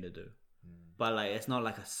you want me to do. But like, it's not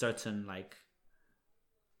like a certain like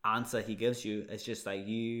answer he gives you. It's just like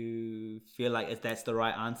you feel like if that's the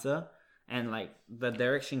right answer, and like the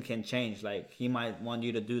direction can change. Like he might want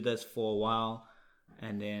you to do this for a while,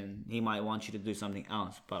 and then he might want you to do something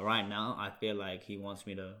else. But right now, I feel like he wants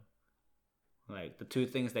me to, like, the two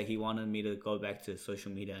things that he wanted me to go back to: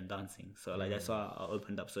 social media and dancing. So like that's why I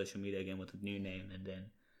opened up social media again with a new name, and then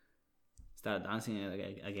started dancing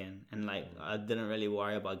again. And like I didn't really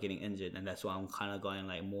worry about getting injured, and that's why I'm kind of going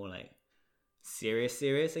like more like serious,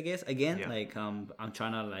 I guess, again. Yeah. Like I'm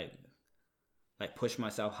trying to like push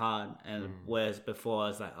myself hard, and whereas before I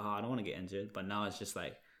was like, oh, I don't want to get injured, but now it's just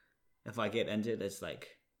like, if I get injured, it's like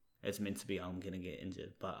it's meant to be, I'm gonna get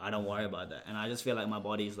injured, but I don't worry about that. And I just feel like my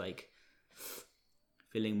body's like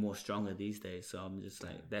feeling more stronger these days, so I'm just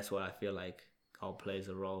like, that's why I feel like God plays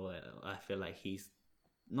a role. I feel like he's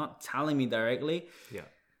not telling me directly. Yeah.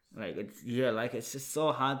 Like it's like it's just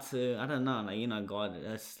so hard to, I don't know, like, you know, God,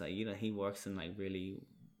 that's like, you know, he works in like really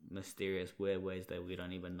mysterious, weird ways that we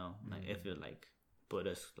don't even know. Like if you're like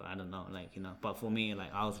Buddhist, I don't know, like, you know. But for me,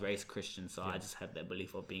 like I was raised Christian, so I just have that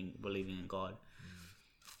belief of believing in God.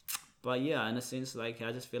 But yeah, in a sense, like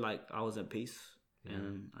I just feel like I was at peace,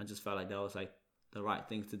 and I just felt like that was like the right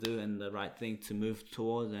thing to do and the right thing to move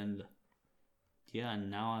towards. And yeah, and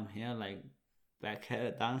now I'm here, like back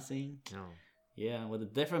at dancing. Yeah, with a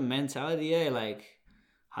different mentality. Yeah, like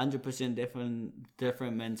 100%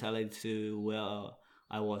 different mentality to where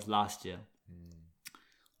I was last year.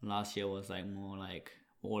 Last year was like more like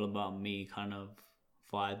all about me kind of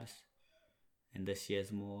vibes, and this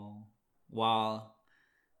year's more, while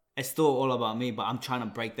it's still all about me, but I'm trying to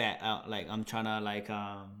break that out. Like I'm trying to like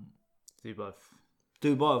do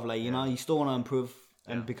both. Like, you know, you still want to improve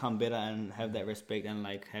and become better and have that respect and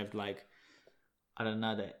like have like, I don't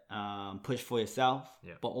know, that push for yourself,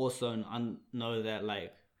 but also know that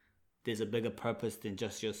like there's a bigger purpose than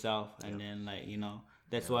just yourself. And then like, you know,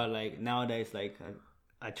 that's why like nowadays, like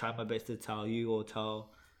I try my best to tell you or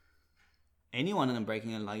tell anyone in the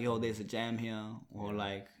breaking it, like, yo, there's a jam here, or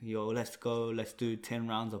like, yo, let's do 10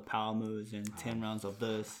 rounds of power moves and 10 rounds of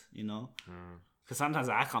this, you know. Because sometimes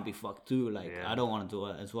I can't be fucked too. Like I don't want to do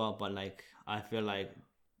it as well, but like I feel like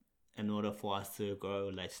in order for us to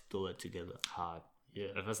grow, let's do it together. Hard. Yeah.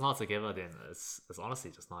 If it's not together, then it's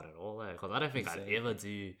honestly just not at all. Because I don't think I'd ever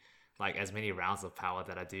do like as many rounds of power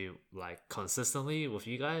that I do like consistently with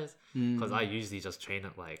you guys. Because I usually just train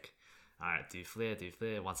it like, all right, do flare.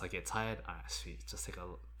 Once I get tired, all right, sweet, just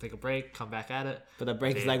take a break, come back at it. But the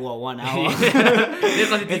break is like what, 1 hour?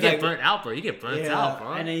 You get burnt out, bro. You get burnt out,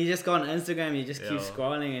 bro. And then you just go on Instagram, you just keep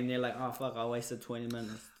scrolling, and you're like, oh fuck, I wasted 20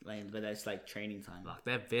 minutes. Like, but that's like training time. Like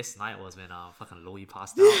that best night was when fucking Louis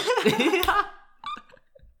passed out.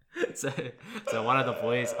 So one of the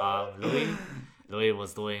boys, Louis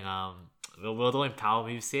was doing we were doing power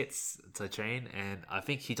move sets to train, and I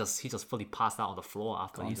think he just fully passed out on the floor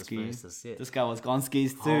after he just finished the set. This guy was gone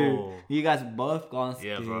skis too. You guys both gone skis.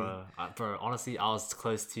 Yeah, bro. Honestly, I was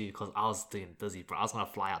close to, because I was doing dizzy, bro. I was gonna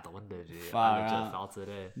fly out the window, dude. I legit felt it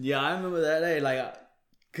there. Yeah, I remember that day, like,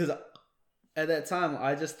 cause at that time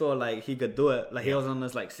I just thought like he could do it. Like he was on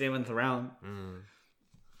this like 7th round,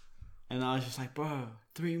 and I was just like, bro,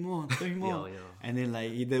 3 more. Yo. And then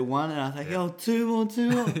like he did one, and I was like, yo, 2 more.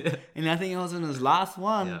 And I think it was in his last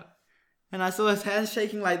one. Yeah. And I saw his hands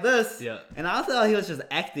shaking like this. Yeah. And I thought he was just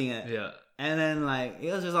acting it. Yeah. And then like he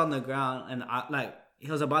was just on the ground, and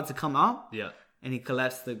he was about to come up. Yeah. And he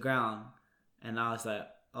collapsed to the ground, and I was like,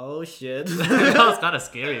 oh shit. That was kind of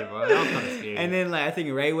scary, bro. And then like I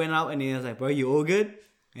think Ray went up, and he was like, bro, you all good?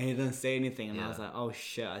 And he didn't say anything, and I was like, oh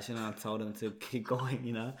shit, I shouldn't have told him to keep going,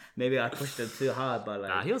 you know? Maybe I pushed it too hard, but like...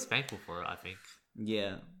 Nah, he was thankful for it, I think.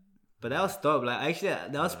 Yeah. But that was dope. Like, actually,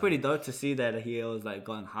 that was pretty dope to see that he was like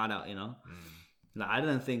going hard out, you know? Like, I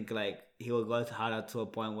didn't think like he would go hard out to a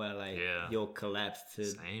point where like you'll collapse to...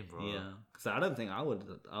 Same, bro. Yeah. Because I wouldn't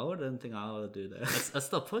think I would do that. It's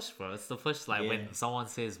the push, bro. It's the push. Like, when someone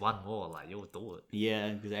says one more, like, you'll do it. Yeah,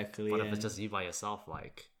 exactly. But if it's just you by yourself,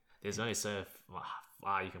 like, there's only so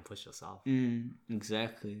far you can push yourself.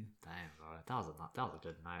 Exactly. Damn, bro. That was a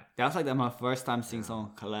good night. That was like my first time seeing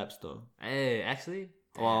someone collapse, though. Hey, actually?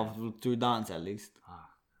 Well, through dance, at least.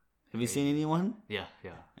 Have you seen anyone? Yeah.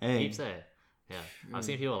 Hey. Keep saying. Yeah. I've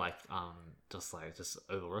seen people like, just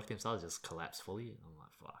overwork themselves, just collapse fully. I'm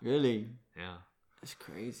like, fuck. Really? Yeah. That's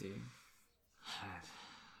crazy.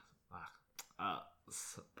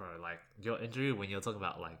 Bro, like your injury when you're talking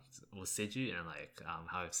about like with Seju and like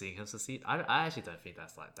how seeing him succeed, I actually don't think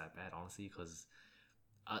that's like that bad, honestly, because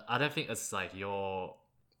I don't think it's like you're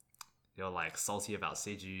like salty about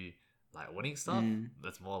Seju like winning stuff.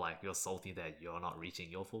 It's more like you're salty that you're not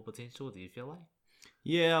reaching your full potential. Do you feel like?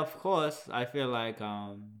 Yeah, of course. I feel like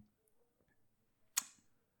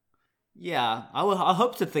yeah, I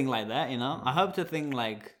hope to think like that, you know. I hope to think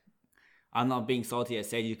like I'm not being salty at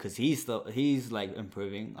Seiji because he's like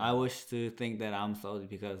improving. I wish to think that I'm salty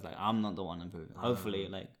because like I'm not the one improving. Hopefully,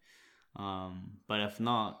 like, but if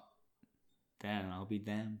not, then I'll be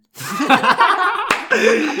damned.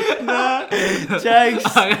 No, jokes.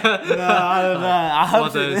 No, I don't know. I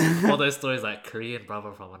hope All those stories like Korean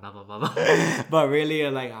brother from another mother. But really, you're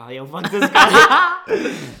like, oh, yo, fuck this guy.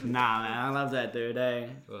 Nah, man, I love that dude. Eh?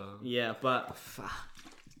 Yeah, but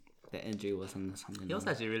the injury wasn't something. He was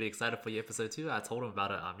actually really excited for your episode too. I told him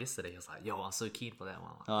about it yesterday. He was like, "Yo, I'm so keen for that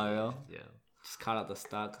one." Like, oh, really? Yeah. Just cut out the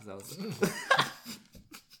start because I was.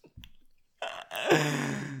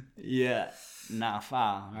 Yeah. Nah,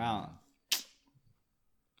 far around.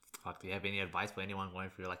 Fuck, do you have any advice for anyone going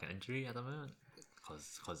through like an injury at the moment?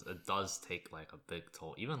 Because it does take like a big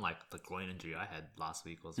toll. Even like the groin injury I had last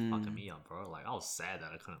week was fucking me up, bro. Like I was sad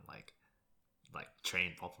that I couldn't like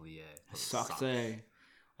train properly. Yeah, It sucks, eh?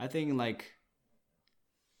 I think like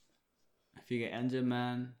if you get injured,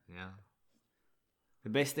 man, yeah,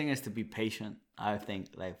 the best thing is to be patient. I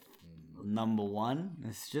think like number one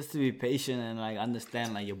is just to be patient and like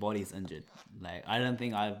understand like your body's injured. Like I don't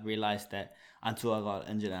think I've realized that until I got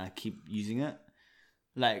injured and I keep using it.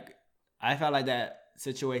 Like I felt like that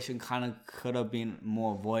situation kind of could have been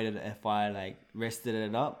more avoided if I like rested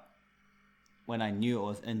it up when I knew I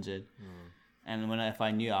was injured. And if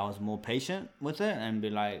I knew I was more patient with it and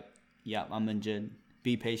be like, yeah, I'm injured,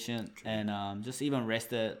 be patient. And just even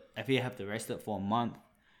rest it. If you have to rest it for a month,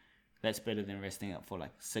 that's better than resting it for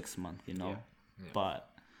like 6 months, you know. Yeah. But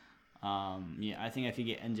yeah, I think if you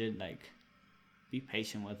get injured, like be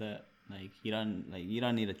patient with it. Like you don't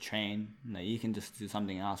need to train. Like you can just do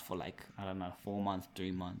something else for like, I don't know, 4 months,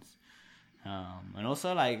 3 months. And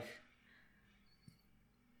also like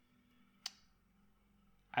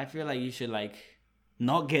I feel like you should like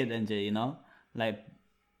not get injured, you know? Like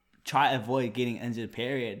try avoid getting injured,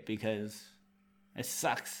 period, because it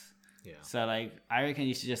sucks. yeah. So like I reckon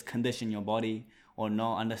you should just condition your body or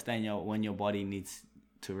understand when your body needs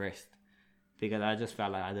to rest. Because I just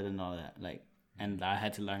felt like I didn't know that. Like and I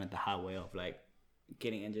had to learn it the hard way of like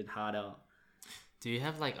getting injured harder. Do you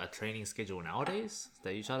have like a training schedule nowadays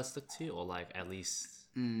that you try to stick to, or like at least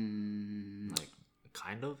like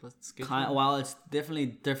kind of a schedule? Well, it's definitely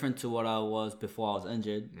different to what I was before I was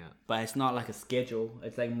injured. Yeah. But it's not like a schedule.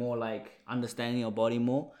 It's like more like understanding your body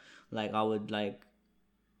more. Like I would like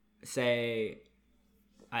say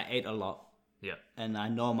I ate a lot. Yeah. And I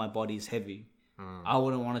know my body's heavy. I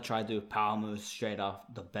wouldn't want to try to do power moves straight off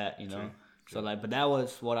the bat, you know. True. So like, but that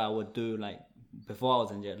was what I would do like before I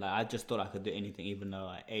was injured. Like I just thought I could do anything, even though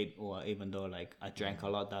I ate or even though like I drank a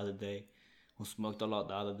lot the other day or smoked a lot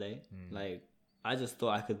the other day. Like I just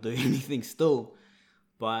thought I could do anything still.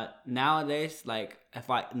 But nowadays, like if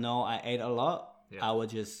I know I ate a lot, I would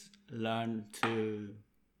just learn to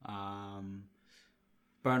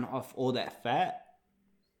burn off all that fat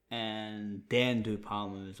and then do power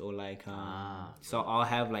moves or like so I'll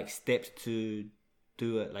have like steps to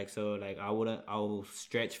do it. Like so like I'll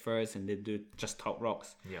stretch first and then do just top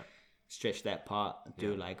rocks. Yeah. Stretch that part,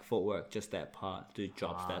 do like footwork, just that part, do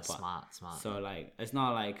drops that part. Smart. So like it's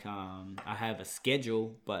not like I have a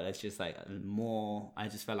schedule, but it's just like more. I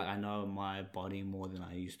just felt like I know my body more than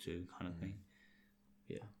I used to, kind of thing.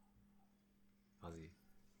 Yeah. Fuzzy.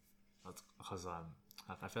 Because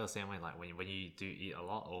I feel the same way. Like when you do eat a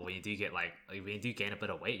lot, or when you do get like when you do gain a bit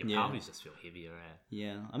of weight, your power moves just feel heavier. Right?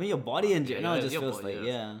 Yeah, I mean your body in general just feels like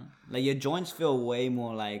like your joints feel way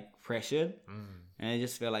more like pressured. And I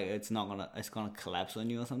just feel like it's gonna collapse on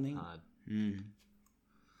you or something.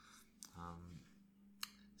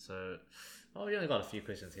 So, we only got a few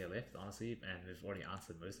questions here left, honestly, and we've already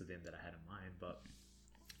answered most of them that I had in mind. But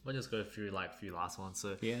we'll just go through like a few last ones.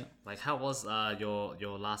 So, like, how was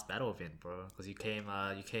your last battle event, bro? Because you came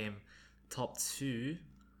top 2.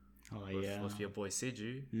 With your boy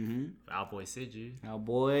Seju. Our boy Seju. Our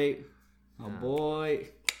boy.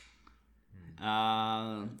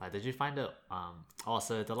 Like, did you find it?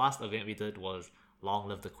 So the last event we did was Long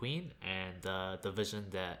Live the Queen, and the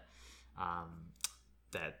division that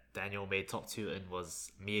Daniel made top 2 in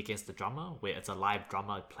was Me Against the Drummer, where it's a live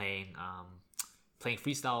drummer playing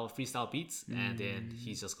freestyle beats, and then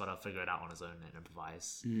he's just gotta figure it out on his own and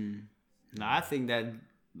improvise. No, I think that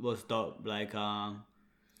was dope. Like, I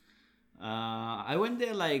went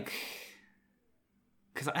there like,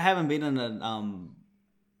 cause I haven't been in a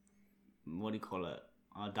what do you call it?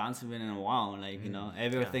 dancing in a while. Like, you know,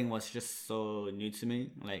 everything was just so new to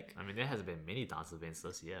me. Like, I mean, there has been many dance events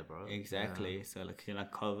this year, bro. exactly. Yeah. So like, you know,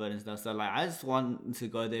 COVID and stuff. So like, I just wanted to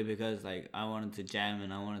go there because like I wanted to jam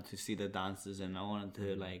and I wanted to see the dances and I wanted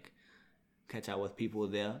to like catch up with people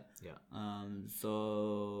there. Yeah.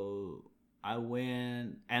 So I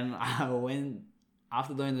went and I went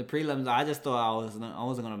after doing the prelims. I just thought I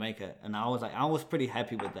wasn't gonna make it, and I was pretty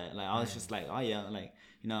happy with that. Like I was just like, oh yeah, like,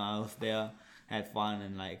 you know, I was there, had fun,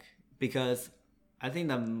 and like, because I think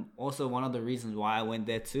that also one of the reasons why I went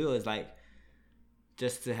there too is like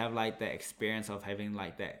just to have like the experience of having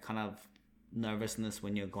like that kind of nervousness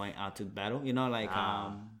when you're going out to battle. You know, like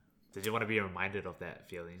Did you want to be reminded of that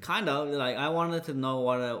feeling? kind of like I wanted to know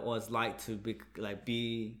what it was like to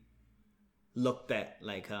be looked at,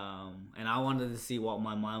 like and I wanted to see what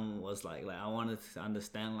my mind was like I wanted to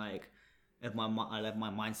understand like if my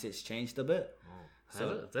mindset's changed a bit.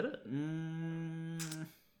 So did it?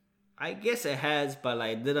 I guess it has, but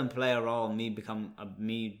like it didn't play a role in me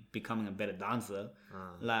becoming a better dancer.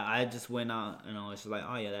 Like I just went out and I was just like,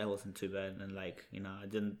 oh yeah, that wasn't too bad, and like, you know, I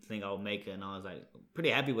didn't think I would make it, and I was like pretty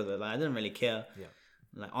happy with it. Like I didn't really care,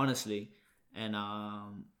 like honestly, and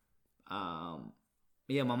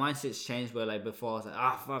yeah, my mindset's changed. Where like before I was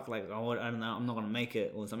like, fuck, like I don't know, I'm not gonna make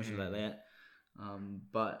it or some shit like that.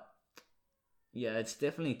 But yeah, it's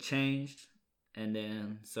definitely changed. And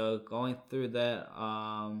then so going through that,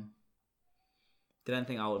 didn't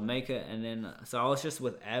think I would make it, and then so I was just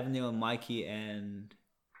with Avenue and Mikey and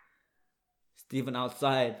Steven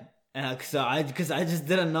outside, and because I just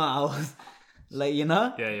didn't know I was like, you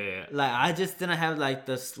know, Yeah. like I just didn't have like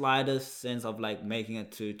the slightest sense of like making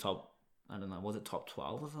it to top. I don't know, was it top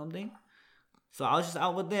 12 or something? So I was just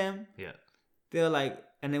out with them. Yeah. They were like,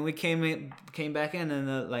 and then we came back in,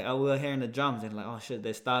 and like we were hearing the drums, and like, oh shit,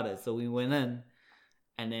 they started. So we went in,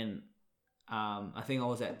 and then I think I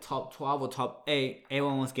was at top 12 or top 8.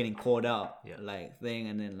 Everyone was getting called out, like thing,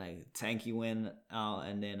 and then like Tanky went out,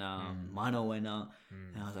 and then Mano went out,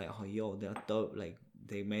 and I was like, oh yo, they're dope. Like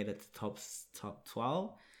they made it to top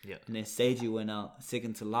 12. Yeah. And then Seiji went out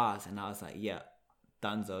second to last, and I was like, yeah,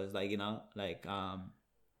 Danzo is like, you know, like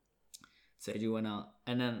Seiji went out,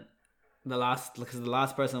 and then the last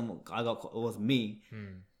person I got was me,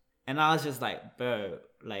 and I was just like, bro,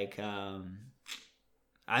 like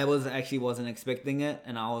I wasn't expecting it,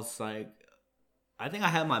 and I was like, I think I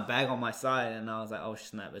had my bag on my side, and I was like, oh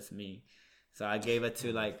snap, it's me. So I gave it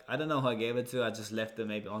to like, I don't know who I gave it to. I just left it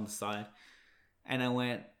maybe on the side, and I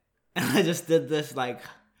went and I just did this like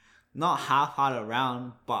not half-hearted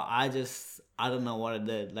round, but I don't know what I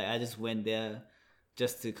did. Like I just went there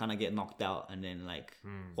just to kind of get knocked out and then like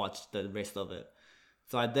watch the rest of it.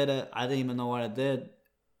 So I did it. I didn't even know what I did,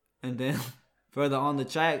 and then further on the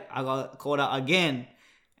track, I got called out again,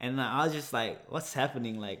 and I was just like, "What's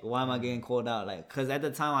happening? Like, why am I getting called out?" Like, because at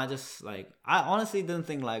the time, I honestly didn't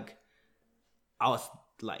think like I was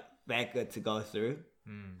like that good to go through.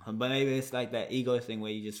 But maybe it's like that ego thing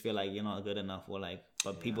where you just feel like you're not good enough, or like,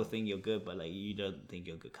 but people think you're good, but like you don't think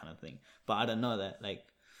you're good, kind of thing. But I don't know that. Like,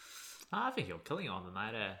 I think you're killing it on the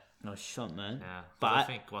night, no shot, man. Yeah, but I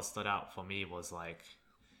think what stood out for me was like,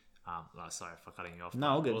 sorry for cutting you off.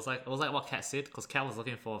 No, good. It was like what Kat said, because Kat was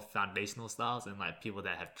looking for foundational styles and like people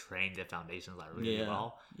that have trained their foundations like really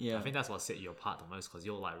well. Yeah, I think that's what set you apart the most, because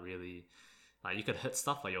you're like really, like you could hit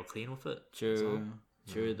stuff, but you're clean with it. True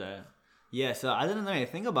that. Yeah, so I didn't really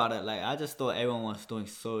think about it. Like I just thought everyone was doing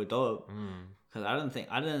so dope. Because I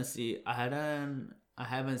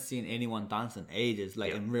haven't seen anyone dance in ages,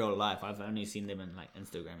 like in real life. I've only seen them in like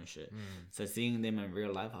Instagram and shit. So seeing them in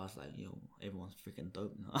real life, I was like, yo, everyone's freaking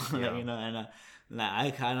dope now. Like, you know, and like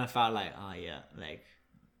I kind of felt like, oh yeah, like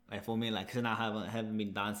for me, like, cause I haven't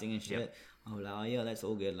been dancing and shit. I was like, oh yeah, that's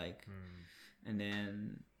all good. Like, and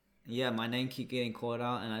then my name keep getting called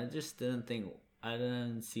out, and I just didn't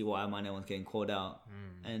see why my name was getting called out.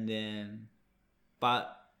 And then,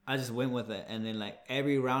 but I just went with it, and then like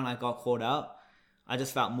every round I got called out, I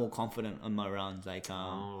just felt more confident on my rounds. Like, like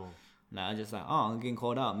I just like, I'm getting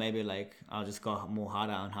called out. Maybe like I'll just go more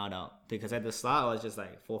harder and harder. Because at the start I was just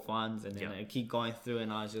like for funs, and then I keep going through,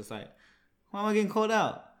 and I was just like, why am I getting called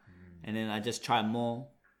out? And then I just try more.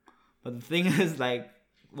 But the thing is, like,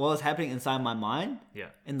 what was happening inside my mind?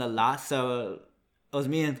 In the last, so it was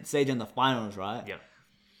me and Sage in the finals, right?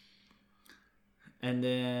 And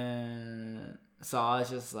then so I was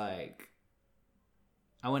just like,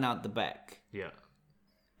 I went out the back.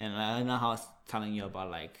 And I know how I was telling you about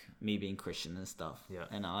like me being Christian and stuff.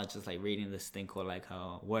 And I was just like reading this thing called like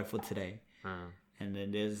Word for Today. And then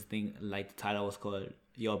there's this thing, like the title was called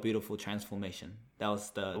Your Beautiful Transformation. That was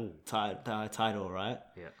the title, right?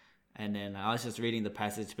 And then I was just reading the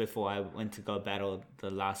passage before I went to go battle the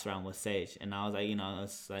last round with Sage, and I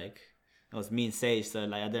was like, it was me and Sage, so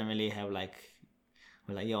like I didn't really have like,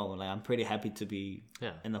 we're like, yo, like I'm pretty happy to be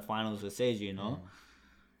in the finals with Sage,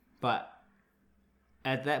 But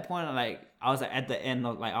at that point, like I was like at the end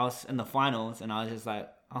of like I was in the finals, and I was just like,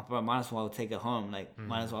 oh, bro, might as well take it home, like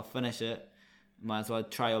might as well finish it, might as well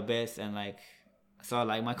try your best, and like so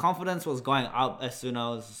like my confidence was going up as soon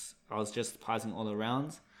as I was just passing all the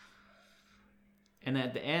rounds. And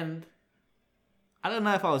at the end, I don't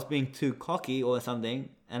know if I was being too cocky or something,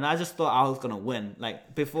 and I just thought I was gonna win.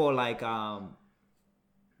 Like before I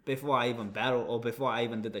even battled or before I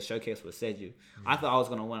even did the showcase with Seju, I thought I was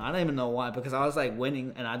gonna win. I don't even know why, because I was like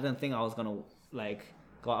winning, and I didn't think I was gonna like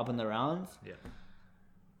go up in the rounds. Yeah.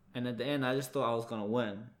 And at the end, I just thought I was gonna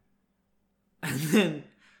win, and then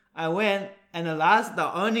I went, and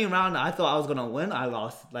the only round I thought I was gonna win, I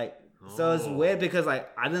lost. Like. So it's weird because like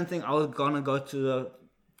I didn't think I was gonna go to the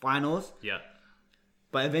finals. Yeah.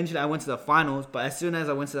 But eventually I went to the finals. But as soon as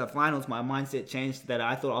I went to the finals, my mindset changed that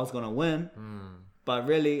I thought I was gonna win. But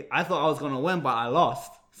really, I thought I was gonna win, but I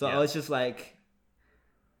lost. So I was just like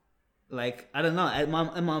I don't know.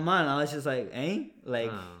 In my mind, I was just like, it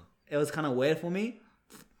was kind of weird for me.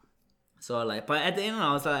 So like, but at the end,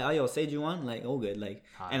 I was like, oh yo, Sage won, like all good, like,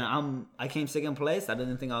 and I came second place. I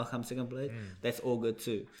didn't think I would come second place. That's all good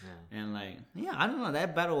too. And like, I don't know,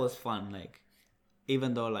 that battle was fun. Like,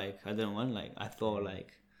 even though like I didn't win, like I thought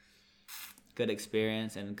like good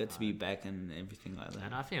experience and good to be back and everything like that.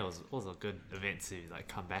 And I think it was a good event to like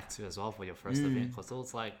come back to as well for your first event, because it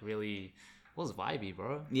was like really, it was vibey,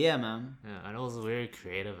 bro. Yeah, man. Yeah, and it was very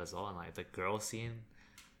creative as well, and like the girl scene.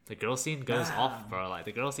 The girl scene goes off, bro. Like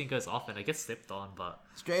the girl scene goes off, and it gets stepped on, but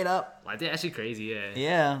straight up, like they're actually crazy, yeah.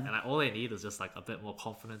 Yeah. And like all they need is just like a bit more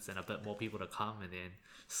confidence and a bit more people to come, and then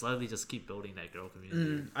slowly just keep building that girl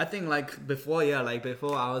community. I think like before I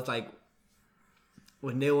was like,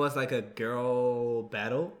 when there was like a girl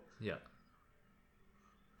battle. Yeah.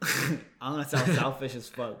 I'm gonna sound selfish as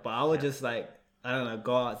fuck, but I would just like, I don't know,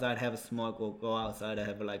 go outside, have a smoke, or go outside and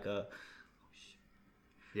have like a.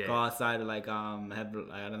 Go outside and like have like,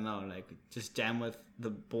 I don't know, like just jam with the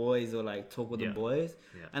boys or like talk with the boys,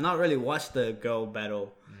 and not really watch the girl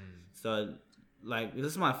battle. So like this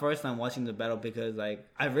is my first time watching the battle, because like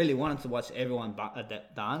I really wanted to watch everyone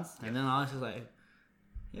dance, and then I was just like,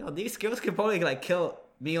 yo, these girls could probably like kill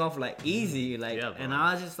me off like easy, like, and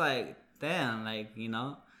I was just like, damn, like, and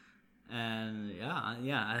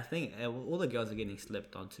I think all the girls are getting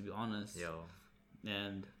slipped on, to be honest.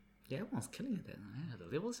 And. Yeah, everyone's killing it then. Yeah, the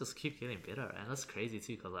levels just keep getting better, and that's crazy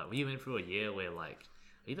too. Cause like we went through a year where like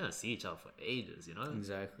we didn't see each other for ages,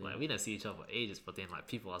 Exactly. Like we didn't see each other for ages, but then like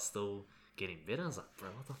people are still getting better. It's like, bro,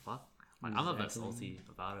 what the fuck? Like I'm a bit salty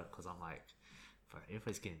about it, because I'm like, bro,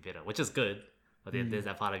 everybody's getting better, which is good. But then there's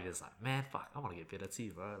that part of you that's like, man, fuck, I want to get better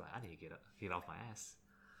too, bro. Like I need to get off my ass.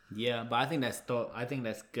 Yeah, but I think that's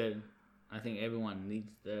good. I think everyone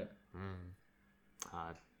needs that.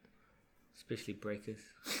 Hard. Especially breakers.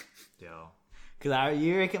 Yo. Because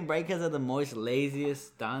you reckon breakers are the most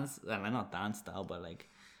laziest dance? Not dance style, but like.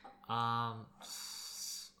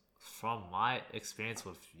 From my experience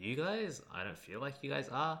with you guys, I don't feel like you guys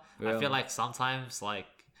are. Real. I feel like sometimes like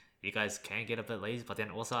you guys can get a bit lazy, but then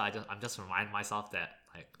also I'm just reminding myself that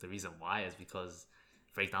like the reason why is because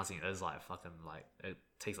breakdancing is like fucking like it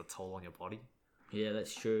takes a toll on your body. Yeah,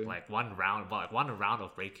 that's true. Like one round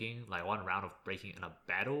of breaking in a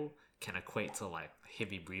battle can equate to like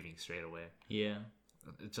heavy breathing straight away. Yeah.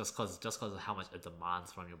 Just cause of how much it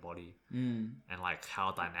demands from your body, and like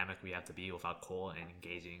how dynamic we have to be with our core and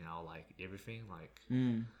engaging our like everything. Like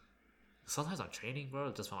sometimes I'm training,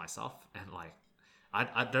 bro, just for myself, and like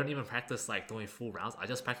I don't even practice like doing full rounds. I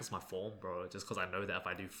just practice my form, bro, just because I know that if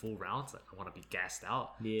I do full rounds, like, I want to be gassed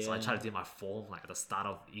out. Yeah. So I try to do my form like at the start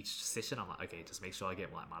of each session. I'm like, okay, just make sure I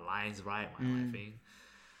get like my lines right, my thing.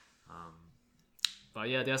 But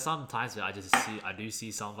yeah, there are some times where I do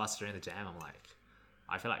see some of us during the jam. I'm like,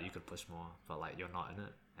 I feel like you could push more, but like you're not in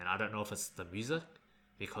it. And I don't know if it's the music,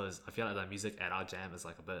 because I feel like the music at our jam is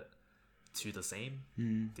like a bit too the same.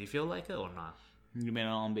 Do you feel like it or not? You mean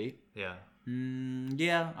on beat? Yeah.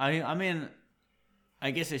 Yeah. I mean,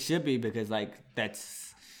 I guess it should be, because like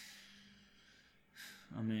that's.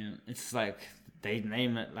 I mean, it's like they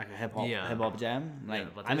name it like a hip hop jam. Like, yeah,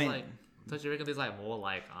 but I mean, like, don't you reckon there's like more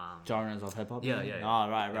like genres of hip hop? Yeah. Oh,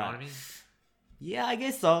 right. You know what I mean? Yeah, I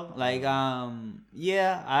guess so. Like, I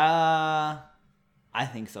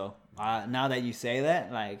think so. Now that you say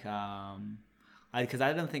that, like, because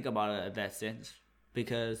I didn't think about it in that sense.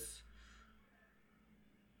 Because,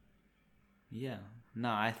 yeah, No,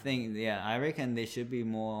 I think I reckon there should be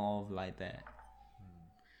more of like that.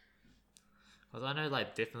 Because I know,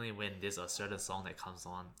 like, definitely when there's a certain song that comes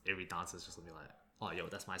on, every dancer's just gonna be like, oh, yo,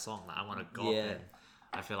 that's my song. Like, I want to go up, and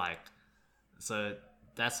I feel like, so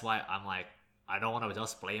that's why I'm like, I don't want to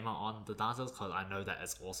just blame it on the dancers, because I know that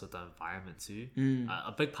it's also the environment too.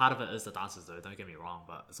 A big part of it is the dancers, though. Don't get me wrong,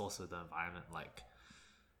 but it's also the environment. Like,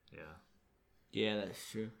 Yeah,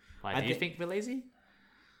 that's true. Like, do you think we're lazy?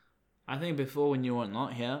 I think before when you were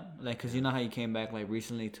not here, like, cause you know how you came back like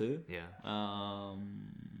recently too. Yeah.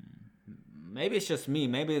 Maybe it's just me.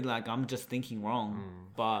 Maybe like I'm just thinking wrong.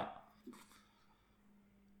 But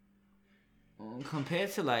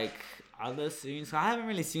compared to like other scenes, I haven't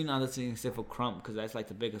really seen other scenes except for Crump, because that's like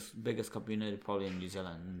the biggest community probably in New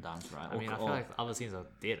Zealand in dance, right? I mean, I feel like the other scenes are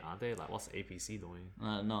dead, aren't they? Like, what's APC doing?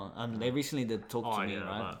 No, they recently did talk to me,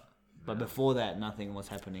 right? But before that, nothing was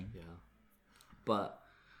happening. Yeah. But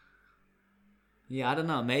yeah, I don't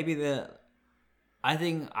know. Maybe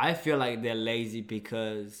I feel like they're lazy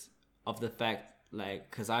because of the fact, like,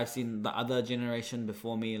 because I've seen the other generation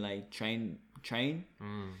before me like train.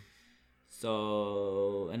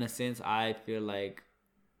 So in a sense, I feel like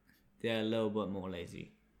they're a little bit more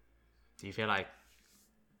lazy. Do you feel like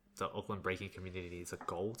the Auckland breaking community is a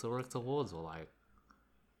goal to work towards, or like?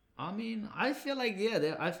 I mean, I feel like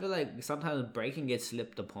I feel like sometimes breaking gets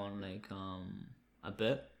slipped upon like a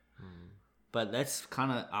bit, but that's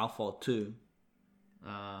kind of our fault too.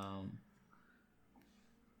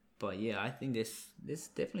 But yeah, I think there's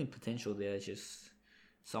definitely potential there. It's just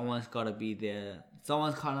someone's got to be there.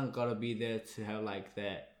 Someone's kind of got to be there to have like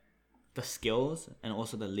the skills and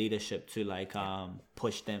also the leadership to like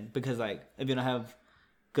push them. Because like if you don't have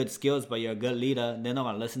good skills but you're a good leader, they're not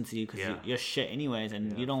gonna listen to you because you're shit anyways,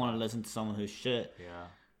 and you don't want to listen to someone who's shit. Yeah.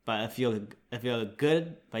 But if you're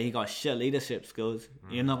good but you got shit leadership skills,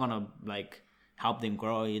 you're not gonna like help them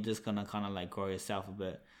grow. You're just gonna kind of like grow yourself a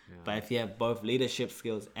bit. But if you have both leadership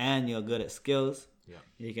skills and you're good at skills,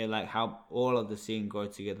 you can like help all of the scene grow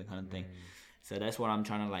together, kind of thing. So that's what I'm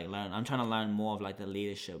trying to like learn. I'm trying to learn more of like the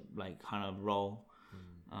leadership like kind of role.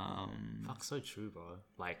 Fuck, so true, bro.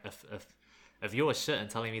 Like if you were shit and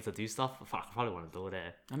telling me to do stuff, fuck, I probably want to do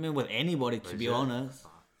that. I mean, with anybody, to be honest.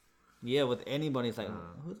 Yeah, with anybody, it's like,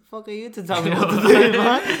 who the fuck are you to tell me what to do,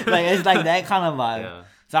 man? Like, it's like that kind of vibe. Yeah.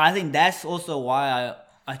 So I think that's also why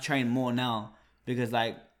I train more now, because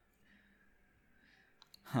like,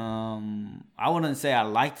 I wouldn't say I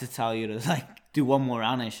like to tell you to like do one more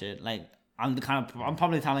round and shit. Like, I'm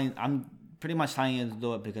pretty much telling you to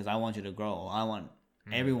do it because I want you to grow. I want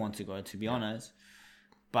everyone to grow, to be honest.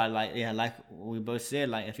 But like, like we both said,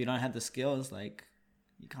 like if you don't have the skills, like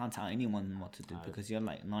you can't tell anyone what to do because you're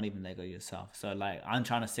like not even that good yourself. So like I'm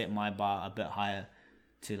trying to set my bar a bit higher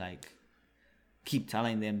to like keep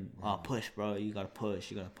telling them, oh, push, bro, you gotta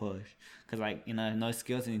push. Because like, you know, no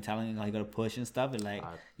skills and you're telling them like, you gotta push and stuff, and like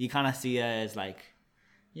you kind of see it as like,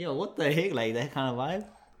 yo, what the heck, like that kind of vibe.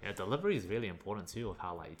 Yeah, delivery is really important too, of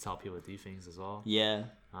how like you tell people to do things as well. Yeah.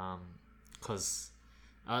 Because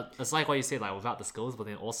it's like what you said, like without the skills, but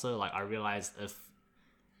then also like I realized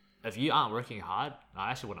if you aren't working hard, I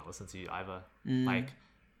actually wouldn't listen to you either. Like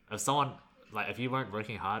if you weren't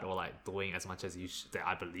working hard or like doing as much as that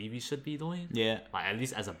I believe you should be doing, like at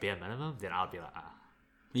least as a bare minimum, then I'll be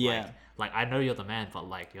like, like I know you're the man, but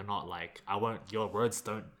like you're not, like your words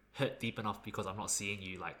don't hit deep enough because I'm not seeing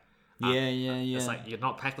you like. It's like you're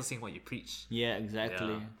not practicing what you preach. Yeah,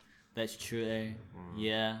 exactly. That's true, eh?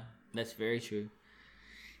 Yeah, that's very true.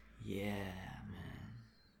 Yeah,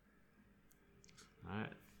 man.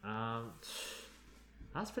 Alright.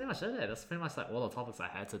 That's pretty much it. That's pretty much like all the topics I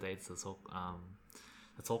had today to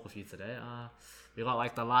talk with you today. We got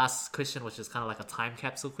like the last question, which is kind of like a time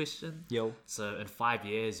capsule question. Yo. So in 5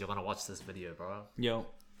 years, you're gonna watch this video, bro. Yo.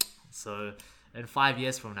 So in 5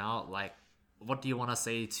 years from now, like, what do you want to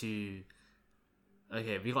say to?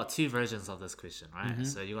 Okay, we got two versions of this question, right?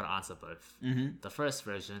 So you gotta answer both. The first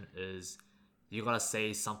version is you gotta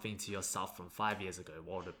say something to yourself from 5 years ago.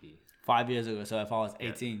 What would it be? 5 years ago. So if I was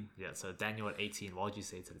 18. Yeah. So Daniel at 18, what would you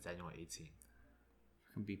say to the Daniel at 18?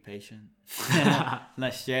 Be patient.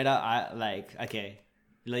 Like straight up, okay.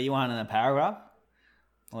 Like you want in a paragraph?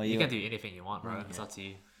 Or you can do anything you want, bro. Okay. It's up to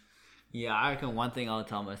you. Yeah, I reckon one thing I would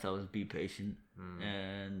tell myself is be patient.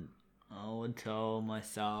 And I would tell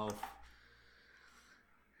myself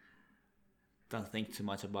don't think too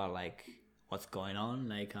much about like what's going on.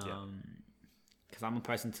 Like because I'm a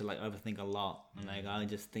person to like overthink a lot. And like I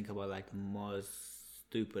just think about like the most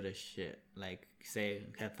stupidest shit. Like say,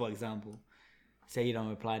 for example, say you don't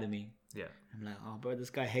reply to me. Yeah. I'm like, oh bro, this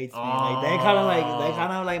guy hates me. Like that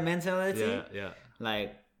kind of like mentality. Yeah.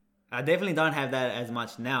 Like I definitely don't have that as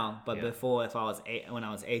much now, but Yeah. before, when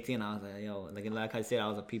I was 18, I was like, yo, like I said, I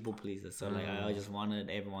was a people pleaser, so like I just wanted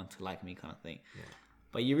everyone to like me, kind of thing. Yeah.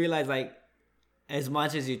 But you realize, like, as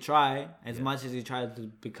much as you try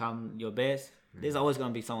to become your best, there's always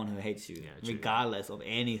gonna be someone who hates you, true. regardless of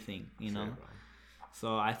anything, you know. True, bro.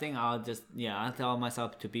 So I think I tell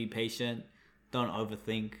myself to be patient, don't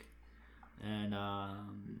overthink, and I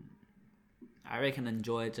reckon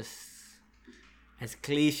enjoy it. Just as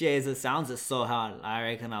cliche as it sounds, it's so hard. I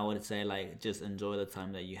reckon I would say, like, just enjoy the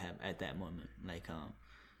time that you have at that moment, like,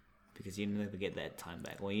 because you never get that time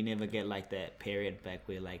back, or you never get like that period back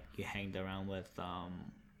where like you hanged around with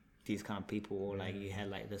these kind of people, or like you had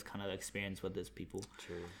like this kind of experience with these people.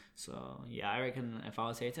 True. So yeah, I reckon if I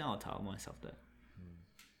was 18, I'll tell myself that.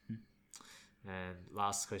 And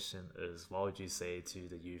last question is, what would you say to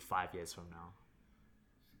the you 5 years from now?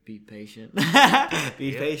 Be patient.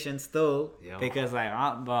 Be patient still, Yeah. because like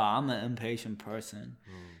I'm an impatient person.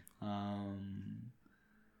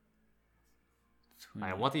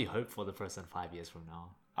 Like, what do you hope for the person 5 years from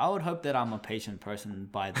now? I would hope that I'm a patient person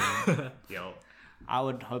by then. Yo. I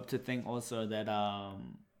would hope to think also that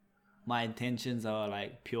my intentions are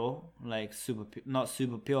like pure, like not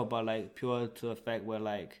super pure, but like pure to the fact where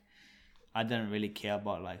like I didn't really care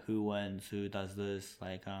about like who wins, who does this,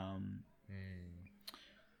 like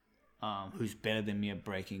who's better than me at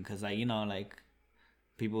breaking, because like, you know, like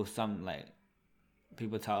people tell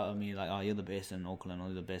me like, oh, you're the best in Auckland, or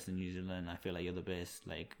you're the best in New Zealand. I feel like you're the best,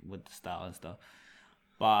 like, with the style and stuff.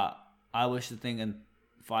 But I wish to think in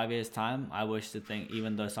 5 years time, I wish to think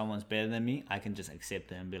even though someone's better than me, I can just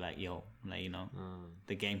accept it and be like, yo, like, you know,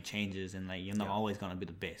 the game changes, and like you're not always gonna be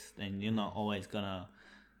the best, and you're not always gonna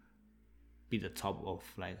be the top of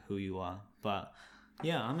like who you are. But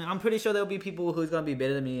yeah, I mean, I'm pretty sure there'll be people who's gonna be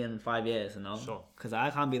better than me in 5 years, you know. Sure. Because I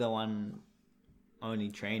can't be the one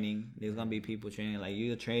only training. There's gonna be people training, like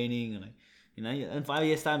you're training, and like, you know, in 5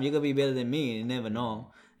 years time you're gonna be better than me. You never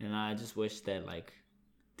know. And I just wish that like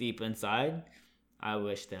deep inside, I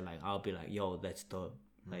wish that like I'll be like, yo, that's dope.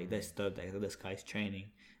 Like that's dope that this guy's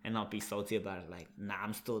training, and not be salty about it. Like, nah,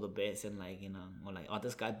 I'm still the best, and like, you know, or like, oh,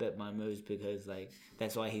 this guy bet my moves because like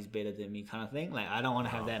that's why he's better than me, kind of thing. Like, I don't want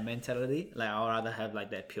to have that mentality. Like, I'd rather have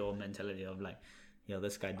like that pure mentality of like, yo,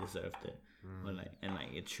 this guy deserved it, or like, and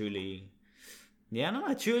like it truly. Yeah, no,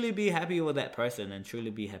 I truly be happy with that person, and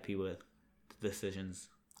truly be happy with the decisions.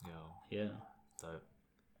 Yo. Yeah. Dope.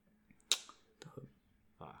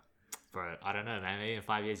 Bro, I don't know, man. Maybe in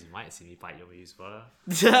 5 years you might see me bite your moves, bro.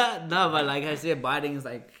 No, but like I said, biting is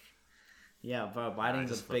like, yeah, bro, biting is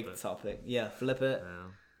just a big flip it. topic. Yeah, flip it.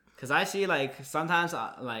 Yeah. Cause I see like sometimes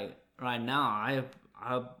like right now I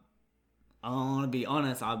want to be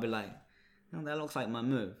honest. I'll be like, you know, that looks like my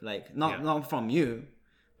move. Like not from you,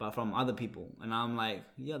 but from other people. And I'm like,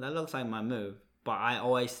 yeah, that looks like my move. But I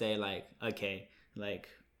always say like, okay, like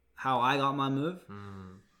how I got my move.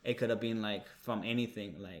 It could have been like from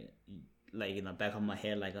anything, like in the back of my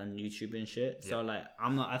head, like on YouTube and shit. So like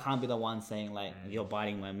I can't be the one saying like you're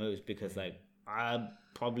biting my moves, because like I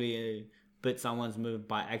probably bit someone's move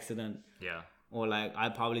by accident. Yeah. Or like I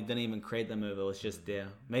probably didn't even create the move. It was just there.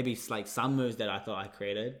 Maybe it's like some moves that I thought I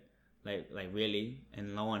created, like really,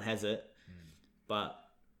 and no one has it. But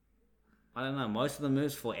I don't know. Most of the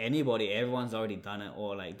moves for anybody, everyone's already done it,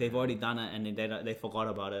 or like they've already done it and then they forgot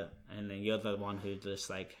about it, and then you're the one who just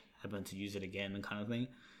like happened to use it again and kind of thing.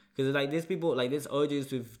 Because like there's people, like there's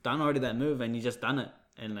OGs who've done already that move and you just done it,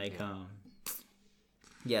 and like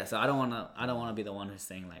yeah. So I don't wanna be the one who's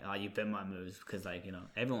saying like, oh, you bit my moves, because like, you know,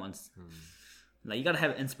 everyone's like, you gotta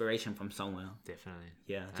have inspiration from somewhere. Definitely.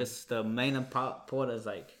 Yeah, just the main part is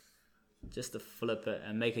like just to flip it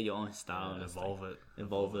and make it your own style, and Evolve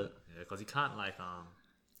it. Yeah, because you can't like I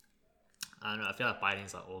don't know. I feel like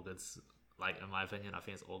biting's like all good. Like in my opinion, I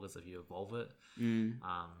think it's all good if you evolve it.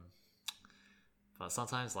 But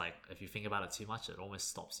sometimes like if you think about it too much, it almost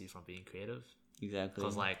stops you from being creative. Exactly.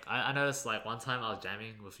 Because like I noticed like one time I was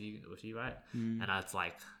jamming with you right, and it's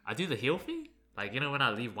like I do the heel thing. Like, you know, when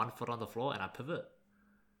I leave one foot on the floor and I pivot.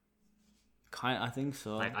 I think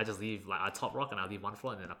so. Like I just leave, like I top rock and I leave one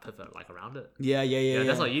foot and then I pivot like around it. Yeah.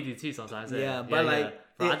 That's what you do too sometimes. Yeah, but like,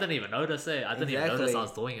 Bro, I didn't even notice it. I didn't even notice Exactly. I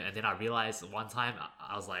was doing it, and then I realized one time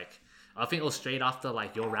I was like, I think it was straight after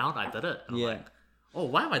like your round I did it. And I'm like, oh,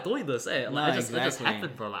 why am I doing this? Like, it just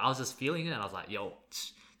happened, bro. Like I was just feeling it, and I was like, yo.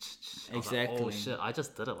 I was like, oh shit! I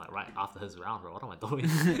just did it like right after his round, bro. What am I doing?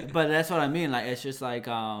 But that's what I mean. Like, it's just like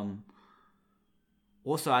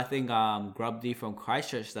also I think Grub D from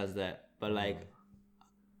Christchurch does that. But like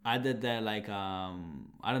I did that like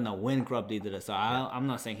I don't know when Grub did it. So I'm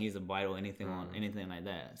not saying he's a bite or anything or anything like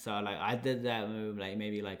that. So like I did that move like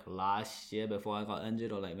maybe like last year before I got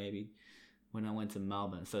injured, or like maybe when I went to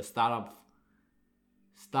Melbourne. So start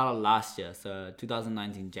of last year, so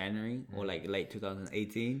 2019 January or like late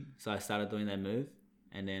 2018. So I started doing that move,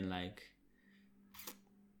 and then like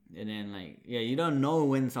yeah, you don't know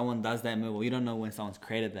when someone does that move, or you don't know when someone's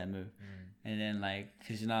created that move, and then like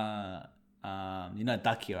cause you know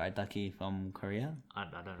Ducky, right? Ducky from Korea. I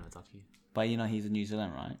don't know Ducky. But you know he's in New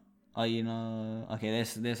Zealand, right? Oh, you know, okay.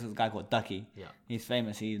 There's this guy called Ducky. Yeah. He's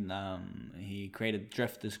famous. He created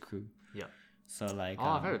Drifters Crew. Yeah. So like. Oh,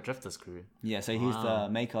 I've heard of Drifters Crew. Yeah. So he's the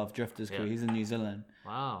maker of Drifters Crew. Yeah. He's in New Zealand.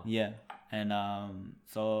 Wow. Yeah, and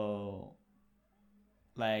so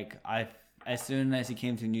like as soon as he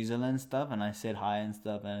came to New Zealand and stuff, and I said hi and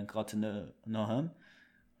stuff, and got to know him,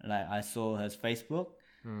 like I saw his Facebook.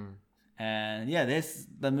 And yeah, there's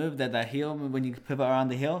the move that the heel, when you pivot around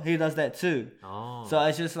the heel, he does that too. Oh. So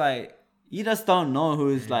it's just like, you just don't know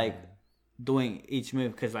who's like doing each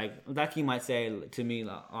move. Cause like, Ducky might say to me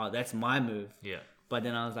like, oh, that's my move. Yeah. But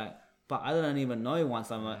then I was like, but I didn't even know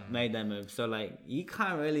once I made that move. So like, you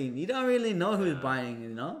don't really know who's buying, you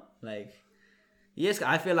know? Like, yes,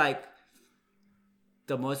 I feel like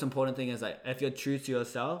the most important thing is like, if you're true to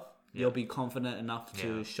yourself, you'll be confident enough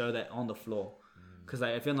to show that on the floor. Because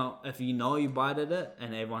like if you know you bided it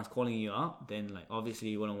and everyone's calling you up, then like obviously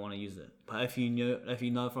you wouldn't want to use it. But if you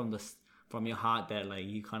know from your heart that like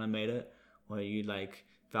you kind of made it, or you like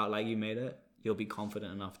felt like you made it, you'll be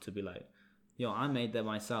confident enough to be like, yo, I made that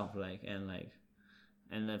myself. And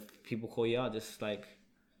if people call you out, just like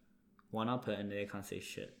one up it and they can't say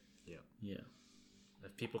shit. Yeah. Yeah.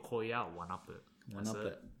 If people call you out, one up it.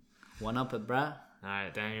 One up it, bruh.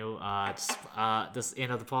 Alright, Daniel, this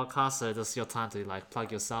end of the podcast, so this is your time to like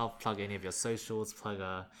plug yourself, plug any of your socials, plug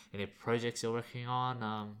any projects you're working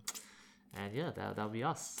on, and yeah, that'll be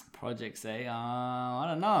us. Projects, I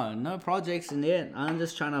don't know, no projects in it. I'm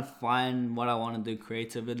just trying to find what I want to do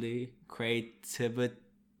creatively, that's the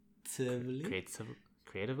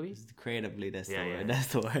word. That's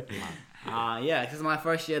the word. Yeah, because my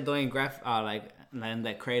first year doing like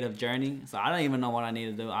that creative journey, so I don't even know what I need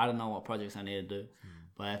to do. I don't know what projects I need to do.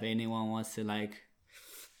 But if anyone wants to like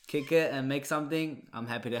kick it and make something, I'm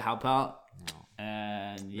happy to help out.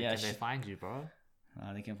 And yeah, where can they find you, bro?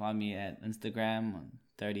 They can find me at Instagram,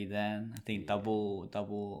 Dirty Dan. I think double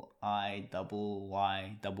I double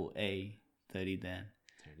Y double A, Dirty Dan.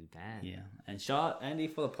 Dirty Dan. Yeah, and shout Andy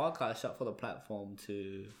for the podcast, shout for the platform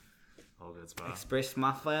to all good, bro. Express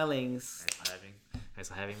my feelings. Thanks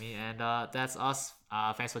for having me, and that's us.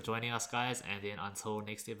 Thanks for joining us, guys, and then until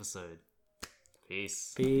next episode,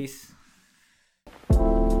 peace.